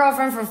with my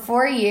girlfriend for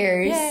 4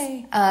 years,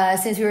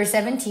 since we were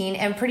 17,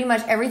 and pretty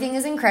much everything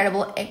is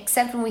incredible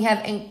except we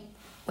have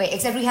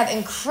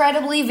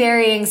incredibly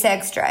varying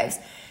sex drives.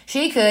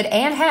 She could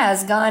and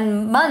has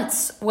gone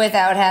months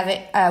without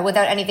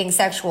anything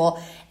sexual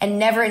and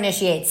never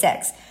initiate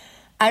sex.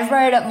 I've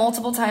brought it up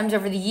multiple times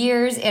over the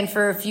years, and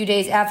for a few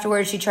days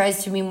afterwards, she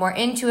tries to be more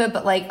into it,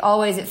 but like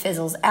always, it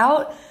fizzles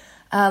out.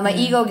 My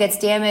ego gets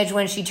damaged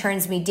when she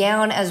turns me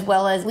down, as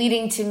well as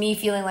leading to me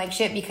feeling like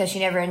shit because she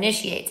never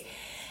initiates.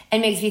 It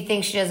makes me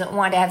think she doesn't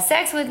want to have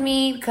sex with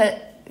me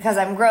because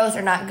I'm gross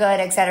or not good,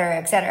 etc.,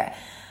 etc.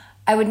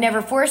 I would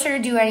never force her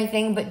to do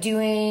anything, but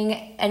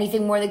doing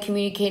anything more than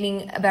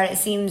communicating about it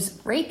seems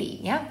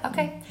rapey. Yeah,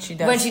 okay. She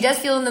does. When she does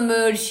feel in the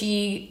mood,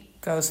 she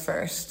goes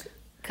first.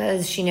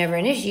 Because she never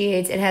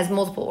initiates and has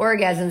multiple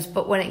orgasms,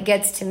 but when it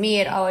gets to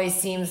me, it always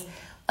seems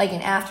like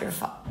an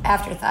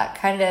afterthought,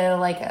 kind of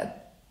like a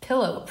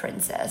pillow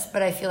princess.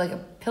 But I feel like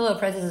a pillow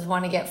princesses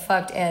want to get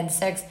fucked, and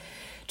sex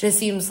just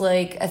seems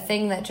like a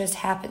thing that just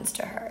happens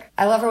to her.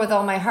 I love her with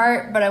all my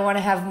heart, but I want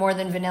to have more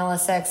than vanilla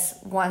sex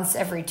once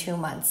every 2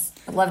 months.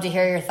 I'd love to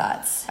hear your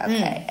thoughts.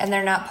 Okay. And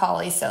they're not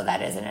poly, so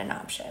that isn't an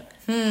option.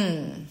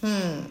 I'm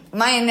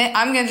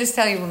going to just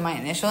tell you what my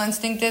initial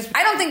instinct is.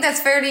 I don't think that's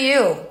fair to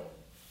you.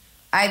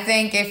 I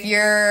think if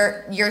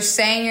you're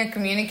saying you're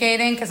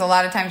communicating, because a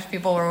lot of times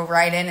people will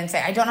write in and say,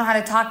 I don't know how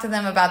to talk to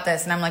them about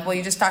this. And I'm like, well,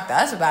 you just talked to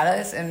us about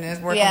it,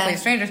 and we're complete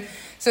strangers.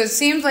 So it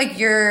seems like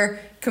you're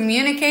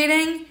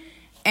communicating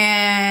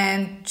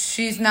and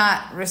she's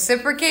not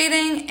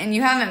reciprocating, and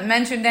you haven't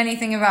mentioned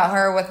anything about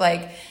her with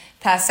like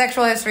past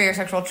sexual history or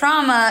sexual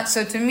trauma.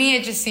 So to me,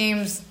 it just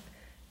seems,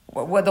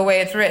 with the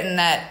way it's written,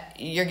 that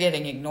you're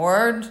getting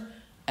ignored,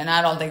 and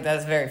I don't think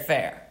that's very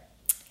fair.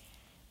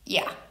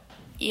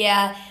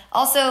 Yeah.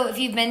 Also, if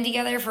you've been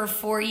together for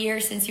 4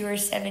 years since you were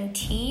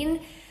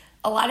 17,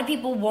 a lot of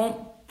people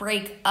won't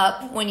break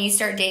up when you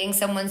start dating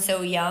someone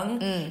so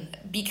young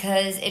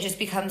because it just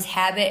becomes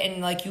habit,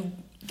 and like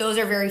those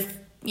are very,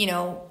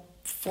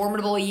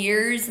 formidable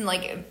years and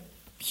like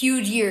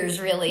huge years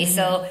really.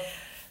 So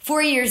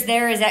 4 years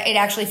there is that it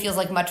actually feels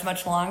like much,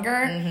 much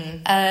longer.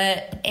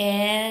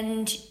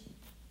 And,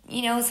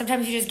 you know,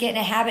 sometimes you just get in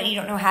a habit, you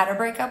don't know how to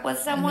break up with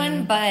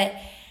someone, but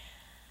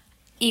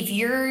if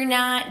you're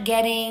not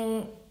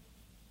getting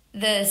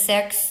the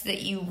sex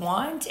that you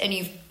want and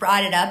you've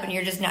brought it up and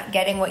you're just not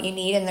getting what you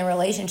need in the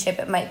relationship,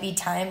 it might be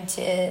time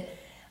to,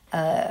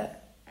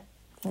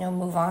 you know,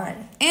 move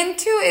on. And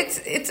two,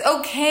 it's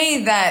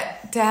okay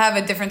that to have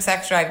a different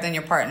sex drive than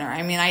your partner.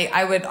 I mean,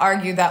 I would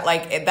argue that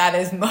like that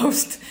is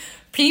most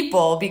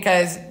people,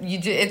 because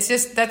it's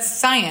just, that's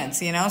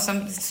science, you know.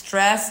 Some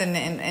stress and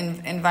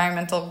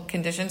environmental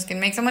conditions can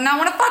make someone not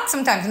want to fuck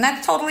sometimes, and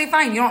that's totally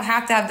fine. You don't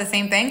have to have the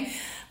same thing,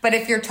 but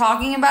if you're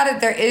talking about it,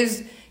 there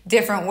is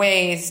different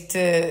ways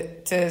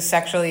to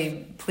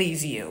sexually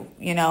please you,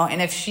 you know.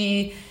 And if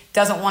she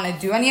doesn't want to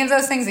do any of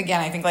those things, again,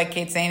 I think like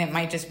Kate's saying, it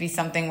might just be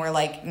something where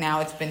like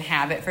now it's been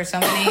habit for so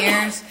many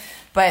years.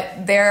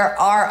 But there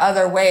are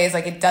other ways.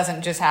 Like, it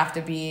doesn't just have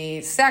to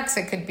be sex.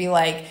 It could be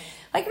like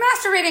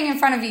masturbating in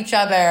front of each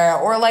other,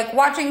 or like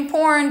watching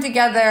porn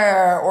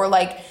together, or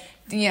like,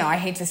 you know, I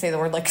hate to say the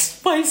word like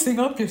spicing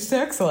up your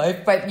sex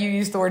life, but you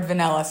use the word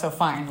vanilla, so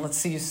fine. Let's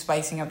see you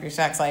spicing up your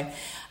sex life.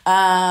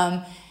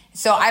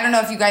 So I don't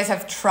know if you guys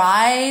have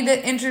tried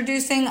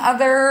introducing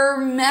other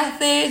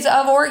methods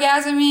of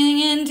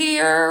orgasming into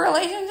your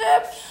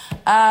relationship.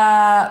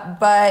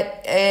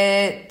 But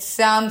it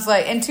sounds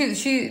like, and two,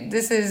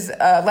 this is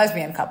a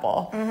lesbian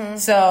couple.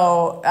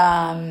 So,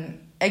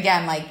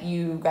 again, like,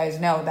 you guys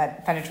know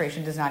that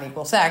penetration does not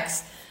equal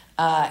sex,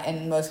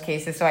 in most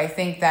cases. So I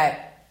think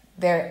that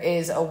there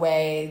is a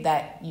way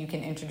that you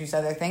can introduce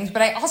other things,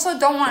 but I also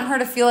don't want her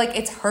to feel like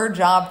it's her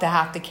job to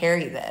have to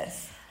carry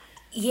this.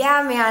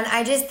 Yeah, man.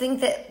 I just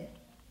think that,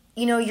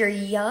 you know, you're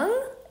young,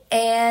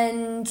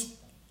 and,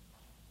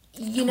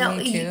 you know,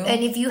 22?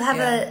 and if you have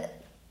a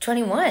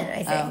 21,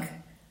 I think.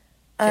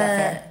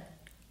 Yeah,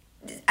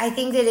 I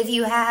think that if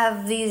you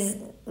have these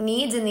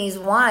needs and these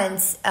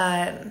wants,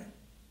 I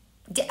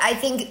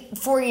think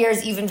 4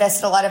 years you've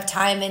invested a lot of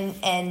time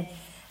and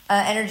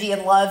energy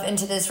and love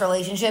into this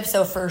relationship.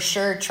 So for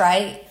sure,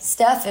 try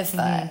stuff if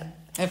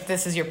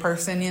this is your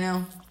person, you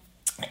know.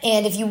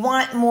 And if you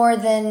want more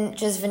than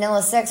just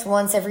vanilla sex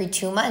once every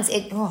 2 months,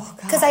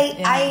 because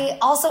I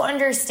also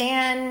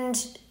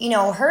understand, you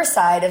know, her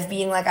side of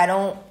being like,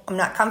 I'm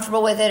not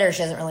comfortable with it, or she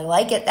doesn't really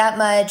like it that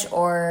much,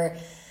 or,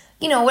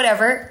 you know,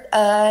 whatever.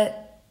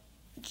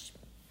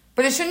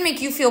 But it shouldn't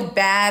make you feel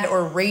bad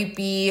or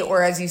rapey,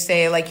 or, as you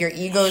say, like your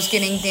ego's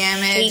getting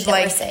damaged. I hate that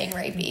like we're saying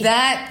rapey.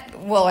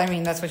 Well, I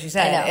mean, that's what you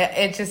said.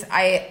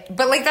 I know.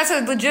 But like, that's a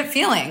legit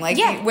feeling. Like,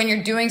 yeah. When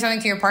you're doing something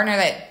to your partner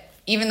that,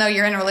 even though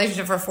you're in a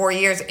relationship for 4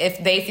 years,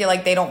 if they feel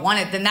like they don't want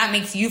it, then that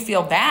makes you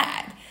feel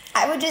bad.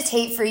 I would just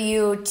hate for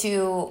you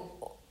to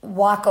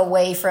walk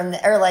away from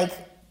or like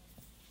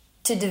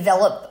to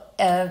develop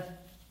a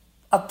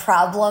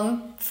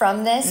problem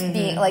from this,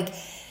 being like,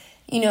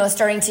 you know,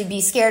 starting to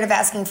be scared of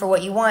asking for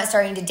what you want,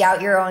 starting to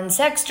doubt your own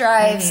sex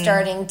drive,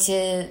 starting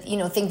to, you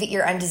know, think that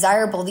you're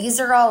undesirable. These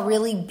are all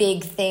really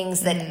big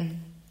things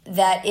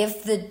that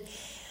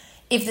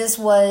if this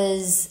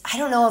was, I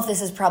don't know if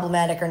this is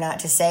problematic or not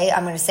to say.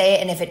 I'm going to say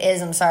it, and if it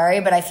is, I'm sorry.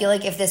 But I feel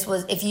like if this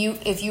was, if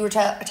you were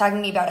talking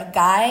to me about a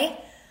guy,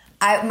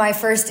 my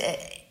first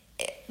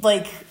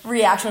like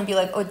reaction would be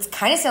like, oh, it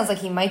kind of sounds like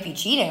he might be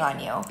cheating on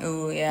you.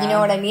 Ooh, yeah. You know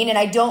what I mean? And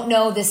I don't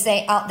know the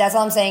same. That's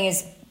all I'm saying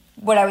is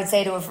what I would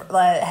say to a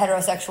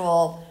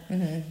heterosexual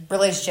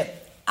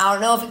relationship. I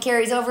don't know if it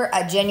carries over.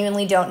 I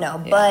genuinely don't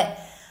know. Yeah. But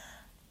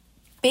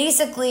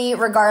basically,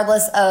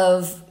 regardless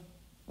of,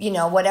 you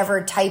know,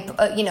 whatever type,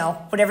 you know,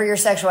 whatever your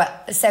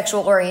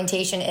sexual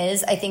orientation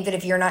is, I think that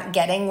if you're not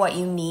getting what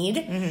you need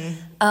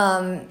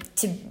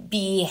to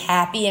be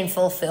happy and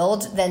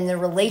fulfilled, then the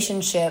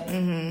relationship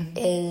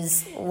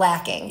is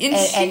lacking.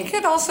 And she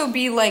could also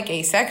be like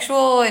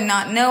asexual and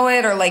not know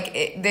it, or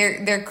like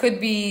there could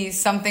be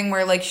something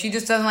where like she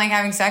just doesn't like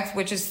having sex,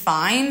 which is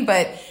fine,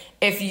 but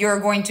if you're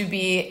going to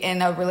be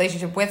in a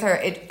relationship with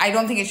her, I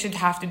don't think it should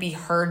have to be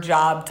her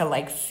job to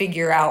like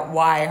figure out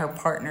why her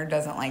partner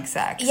doesn't like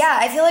sex. Yeah,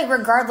 I feel like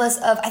regardless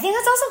of, I think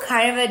that's also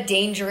kind of a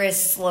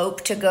dangerous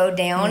slope to go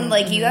down.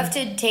 Like, you have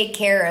to take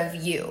care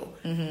of you,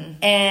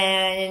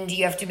 and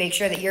you have to make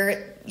sure that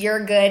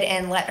you're good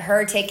and let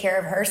her take care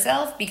of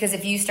herself. Because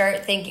if you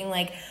start thinking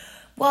like,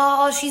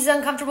 well, she's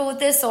uncomfortable with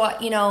this, so,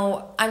 you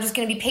know, I'm just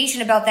going to be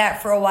patient about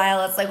that for a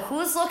while. It's like,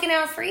 who's looking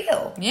out for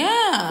you?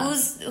 Yeah.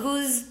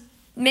 Who's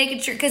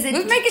making sure, because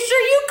who's making sure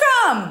you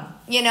come,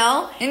 you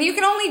know? And you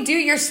can only do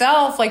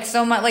yourself like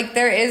so much. Like,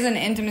 there is an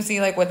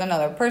intimacy like with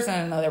another person,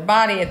 another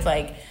body. It's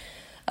like,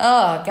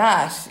 oh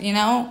gosh, you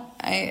know.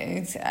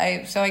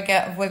 So I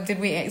get, what did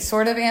we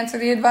sort of answer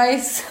the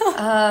advice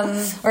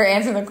or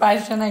answer the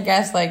question? I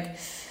guess like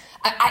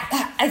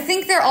I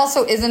think there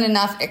also isn't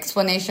enough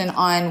explanation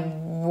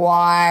on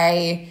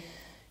why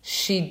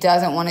she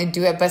doesn't want to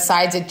do it.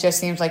 Besides, it just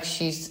seems like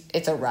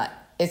it's a rut.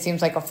 It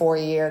seems like a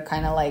 4-year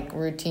kind of like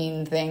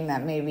routine thing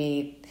that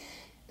maybe.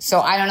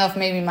 So I don't know if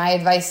maybe my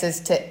advice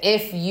is to,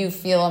 if you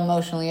feel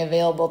emotionally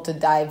available, to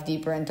dive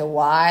deeper into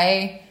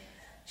why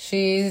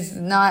she's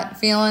not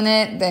feeling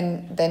it,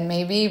 then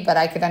maybe. But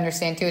I could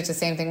understand too. It's the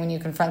same thing when you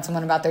confront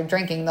someone about their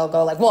drinking. They'll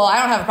go like, "Well, I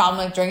don't have a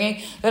problem with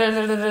drinking."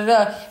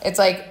 It's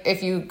like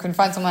if you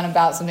confront someone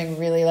about something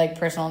really like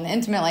personal and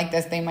intimate like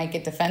this, they might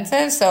get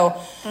defensive. So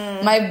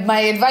my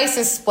advice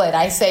is split.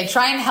 I say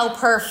try and help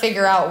her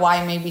figure out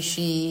why maybe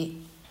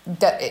she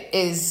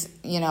is,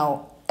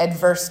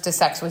 adverse to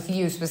sex with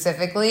you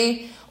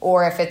specifically,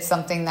 or if it's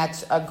something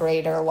that's a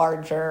greater,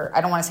 larger,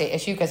 I don't want to say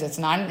issue because it's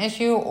not an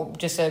issue, or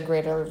just a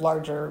greater,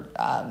 larger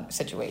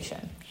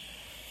situation.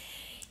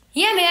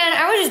 Yeah, man,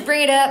 I would just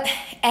bring it up,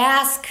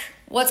 ask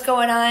what's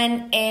going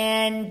on,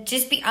 and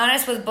just be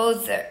honest with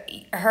both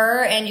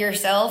her and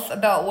yourself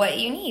about what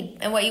you need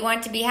and what you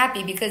want to be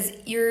happy, because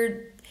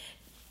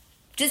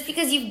just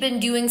because you've been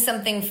doing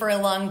something for a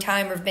long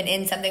time or been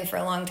in something for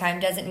a long time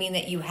doesn't mean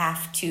that you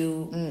have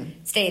to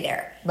stay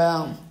there.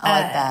 Boom.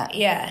 I like that.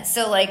 Yeah.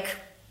 So, think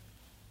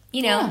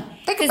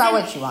about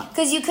what you want.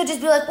 Because you could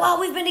just be like,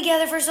 well, we've been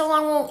together for so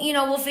long,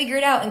 we'll figure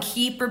it out, and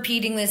keep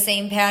repeating the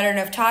same pattern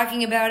of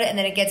talking about it, and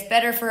then it gets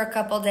better for a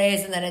couple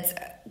days, and then it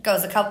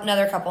goes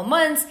another couple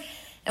months,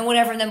 and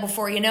whatever, and then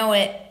before you know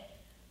it,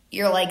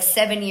 you're like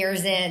 7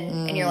 years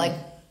in, and you're like,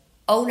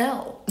 oh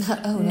no,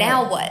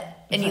 now what?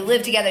 And you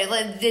live together.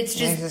 It's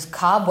just... There's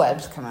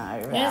cobwebs come out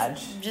of your vag.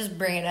 Just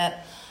bring it up.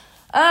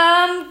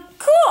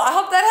 Cool. I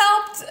hope that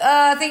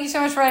helped. Thank you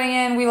so much for writing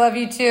in. We love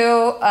you too.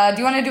 Do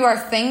you want to do our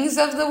things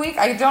of the week?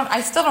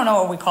 I still don't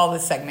know what we call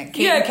this segment.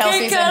 Kate and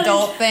Kelsey's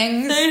adult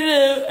things.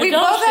 We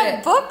both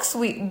have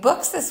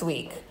books this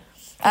week.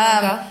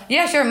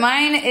 Yeah, sure.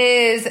 Mine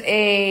is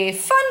a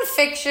fun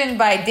fiction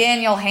by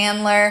Daniel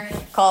Handler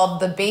called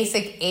The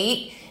Basic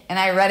 8. And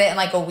I read it in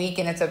like a week,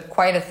 and it's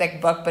quite a thick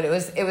book, but it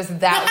was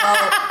that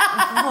well.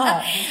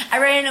 What? I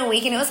read it in a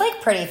week, and it was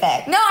like pretty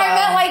thick. No, so. I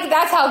meant like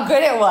that's how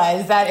good it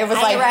was. That it was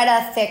I read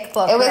a thick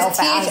book. It was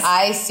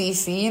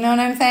THICC. You know what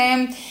I'm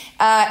saying?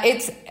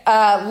 It's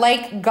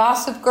like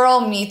Gossip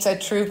Girl meets a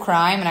true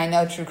crime, and I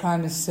know true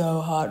crime is so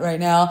hot right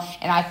now,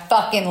 and I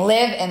fucking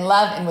live and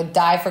love and would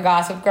die for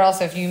Gossip Girl.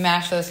 So if you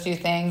mash those two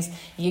things,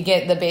 you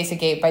get The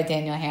Basic 8 by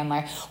Daniel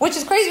Handler, which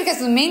is crazy because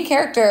the main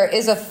character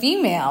is a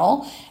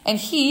female and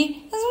he is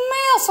a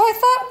male. So I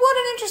thought, what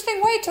an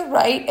interesting way to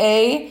write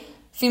a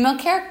female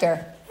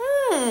character.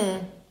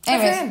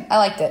 Anyways, okay. I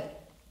liked it.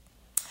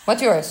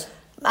 What's yours?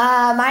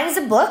 Mine is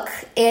a book.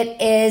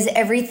 It is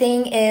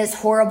Everything is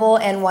Horrible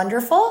and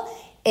Wonderful.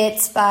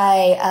 It's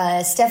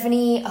by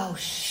Stephanie. Oh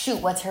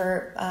shoot, what's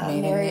her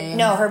maiden name?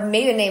 No, her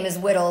maiden name is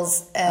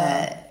Whittles.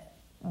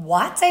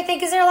 Watts, I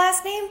think, is her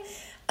last name,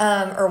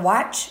 or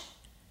Watch.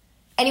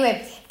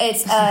 Anyway,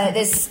 it's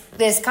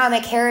this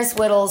comic, Harris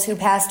Whittles, who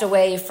passed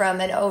away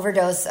from an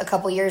overdose a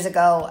couple years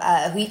ago.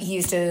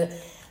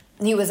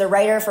 He was a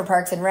writer for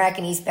Parks and Rec,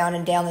 and Eastbound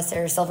and Down, the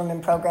Sarah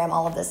Silverman program,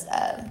 all of this.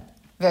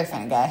 Very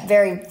funny guy.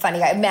 Very funny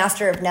guy.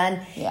 Master of none.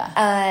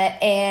 Yeah.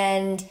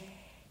 And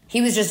he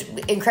was just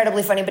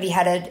incredibly funny, but he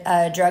had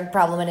a drug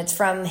problem, and it's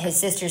from his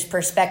sister's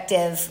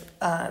perspective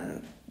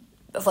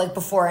of like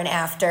before and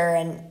after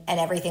and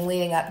everything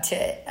leading up to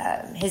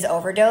his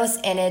overdose.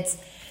 And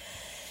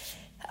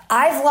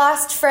I've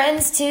lost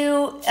friends to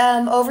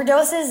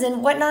overdoses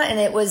and whatnot, and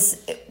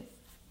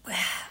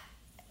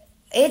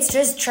it's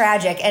just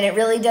tragic, and it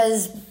really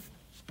does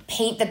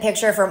paint the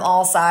picture from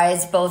all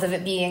sides, both of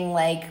it being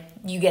like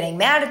you getting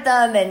mad at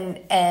them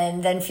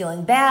and then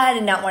feeling bad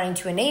and not wanting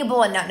to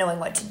enable and not knowing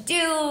what to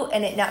do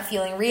and it not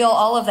feeling real,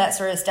 all of that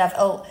sort of stuff,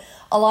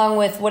 along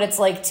with what it's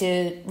like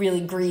to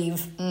really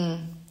grieve.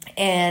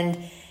 And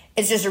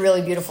it's just a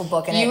really beautiful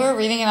book. And you were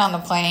reading it on the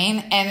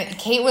plane, and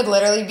Kate would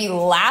literally be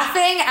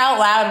laughing out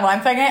loud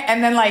one second,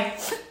 and then like...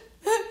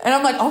 And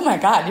I'm like, oh my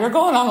God, you're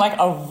going on like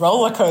a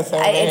roller coaster.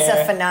 It's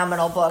a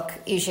phenomenal book.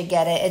 You should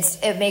get it.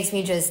 It makes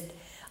me just...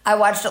 I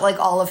watched like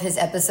all of his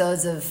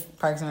episodes of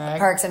Parks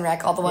and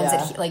Rec, all the ones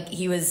that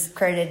he was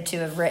credited to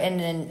have written,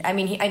 and I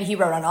mean he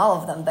wrote on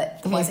all of them,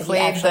 but the ones that he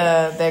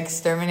actually the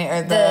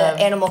exterminator, the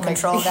animal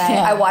control guy.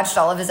 Yeah. I watched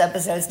all of his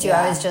episodes too.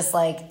 Yeah. I was just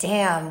like,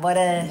 damn, what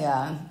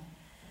a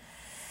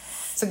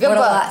it's a good book.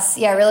 Loss.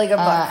 Yeah, really good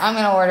book. I'm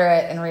gonna order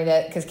it and read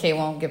it because Kate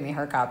won't give me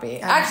her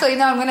copy. Actually,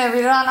 no, I'm gonna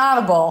read it on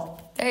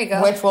Audible. There you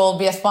go. Which will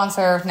be a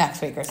sponsor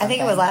next week or something. I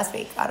think it was last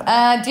week. Audible.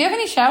 Do you have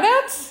any shout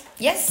outs?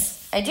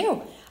 Yes, I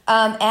do.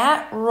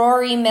 At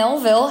Rory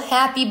Melville,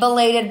 happy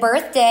belated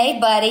birthday,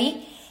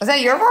 buddy. Was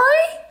that your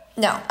Rory?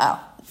 No. Oh.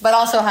 But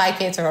also, hi,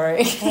 Kate's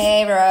Rory.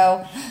 Hey,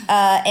 bro.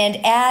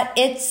 And at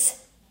It's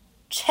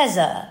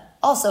Cheza,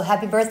 also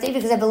happy birthday,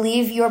 because I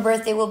believe your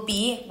birthday will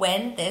be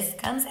when this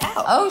comes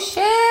out. Oh,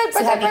 shit.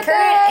 So happy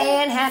current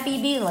and happy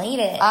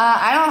belated.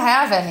 I don't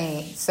have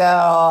any,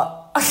 so...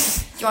 Do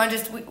you want to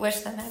just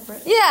wish them happy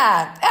birthday?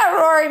 Yeah. At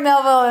Rory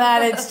Melville and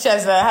at It's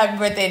Cheza. Happy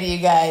birthday to you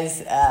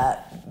guys.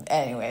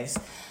 Anyways...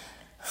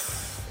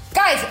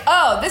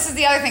 Guys, this is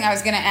the other thing I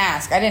was going to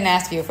ask. I didn't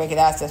ask you if we could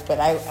ask this, but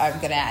I'm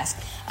going to ask.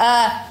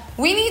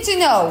 We need to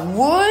know,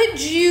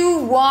 would you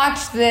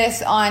watch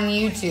this on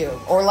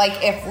YouTube? Or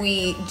like if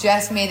we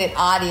just made it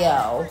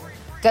audio,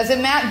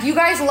 Doesn't matter. Do you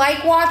guys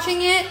like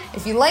watching it?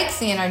 If you like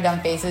seeing our dumb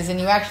faces and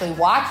you actually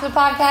watch the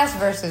podcast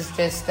versus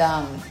just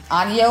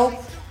audio,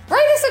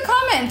 write us a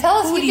comment and tell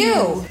us you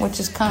do. Which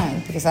is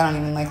kind, because I don't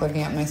even like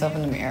looking at myself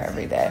in the mirror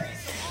every day.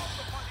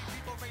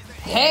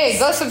 Hey,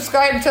 go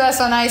subscribe to us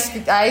on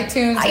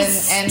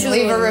iTunes and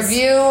leave a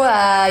review.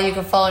 You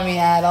can follow me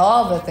at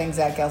all the things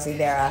at Kelsey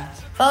Dara.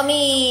 Follow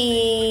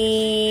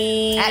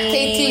me At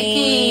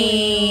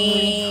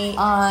KTP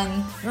on...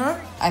 Huh?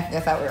 I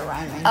thought we were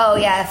rhyming. Oh,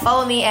 yeah.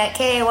 Follow me at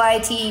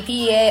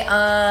KYTPA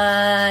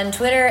on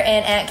Twitter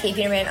and at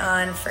KPeterman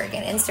on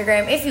friggin'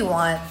 Instagram if you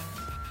want.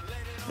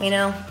 You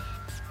know?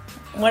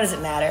 What does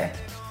it matter?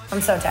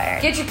 I'm so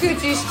tired. Get your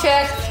coochies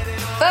checked.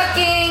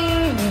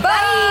 Fucking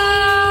bye!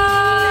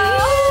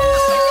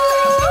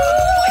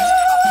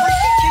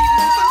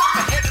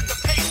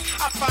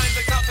 Find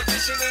the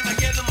competition and I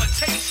get them a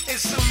taste. And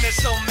soon they're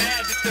so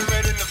mad that they're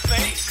red in the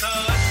face.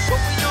 Cause what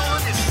we on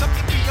is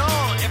something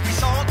beyond. Every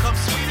song comes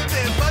sweeter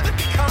than butter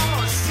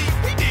pecan. See,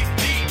 we dig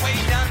deep, way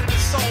down in the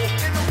soul.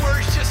 And the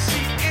words just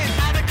seep in,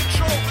 out of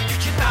control. But you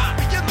cannot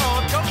be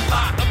alone, don't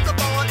lie. Up the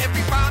ball,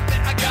 every rhyme that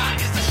I got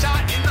is a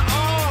shot in the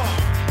arm.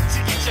 To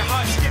get your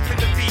heart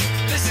skipping the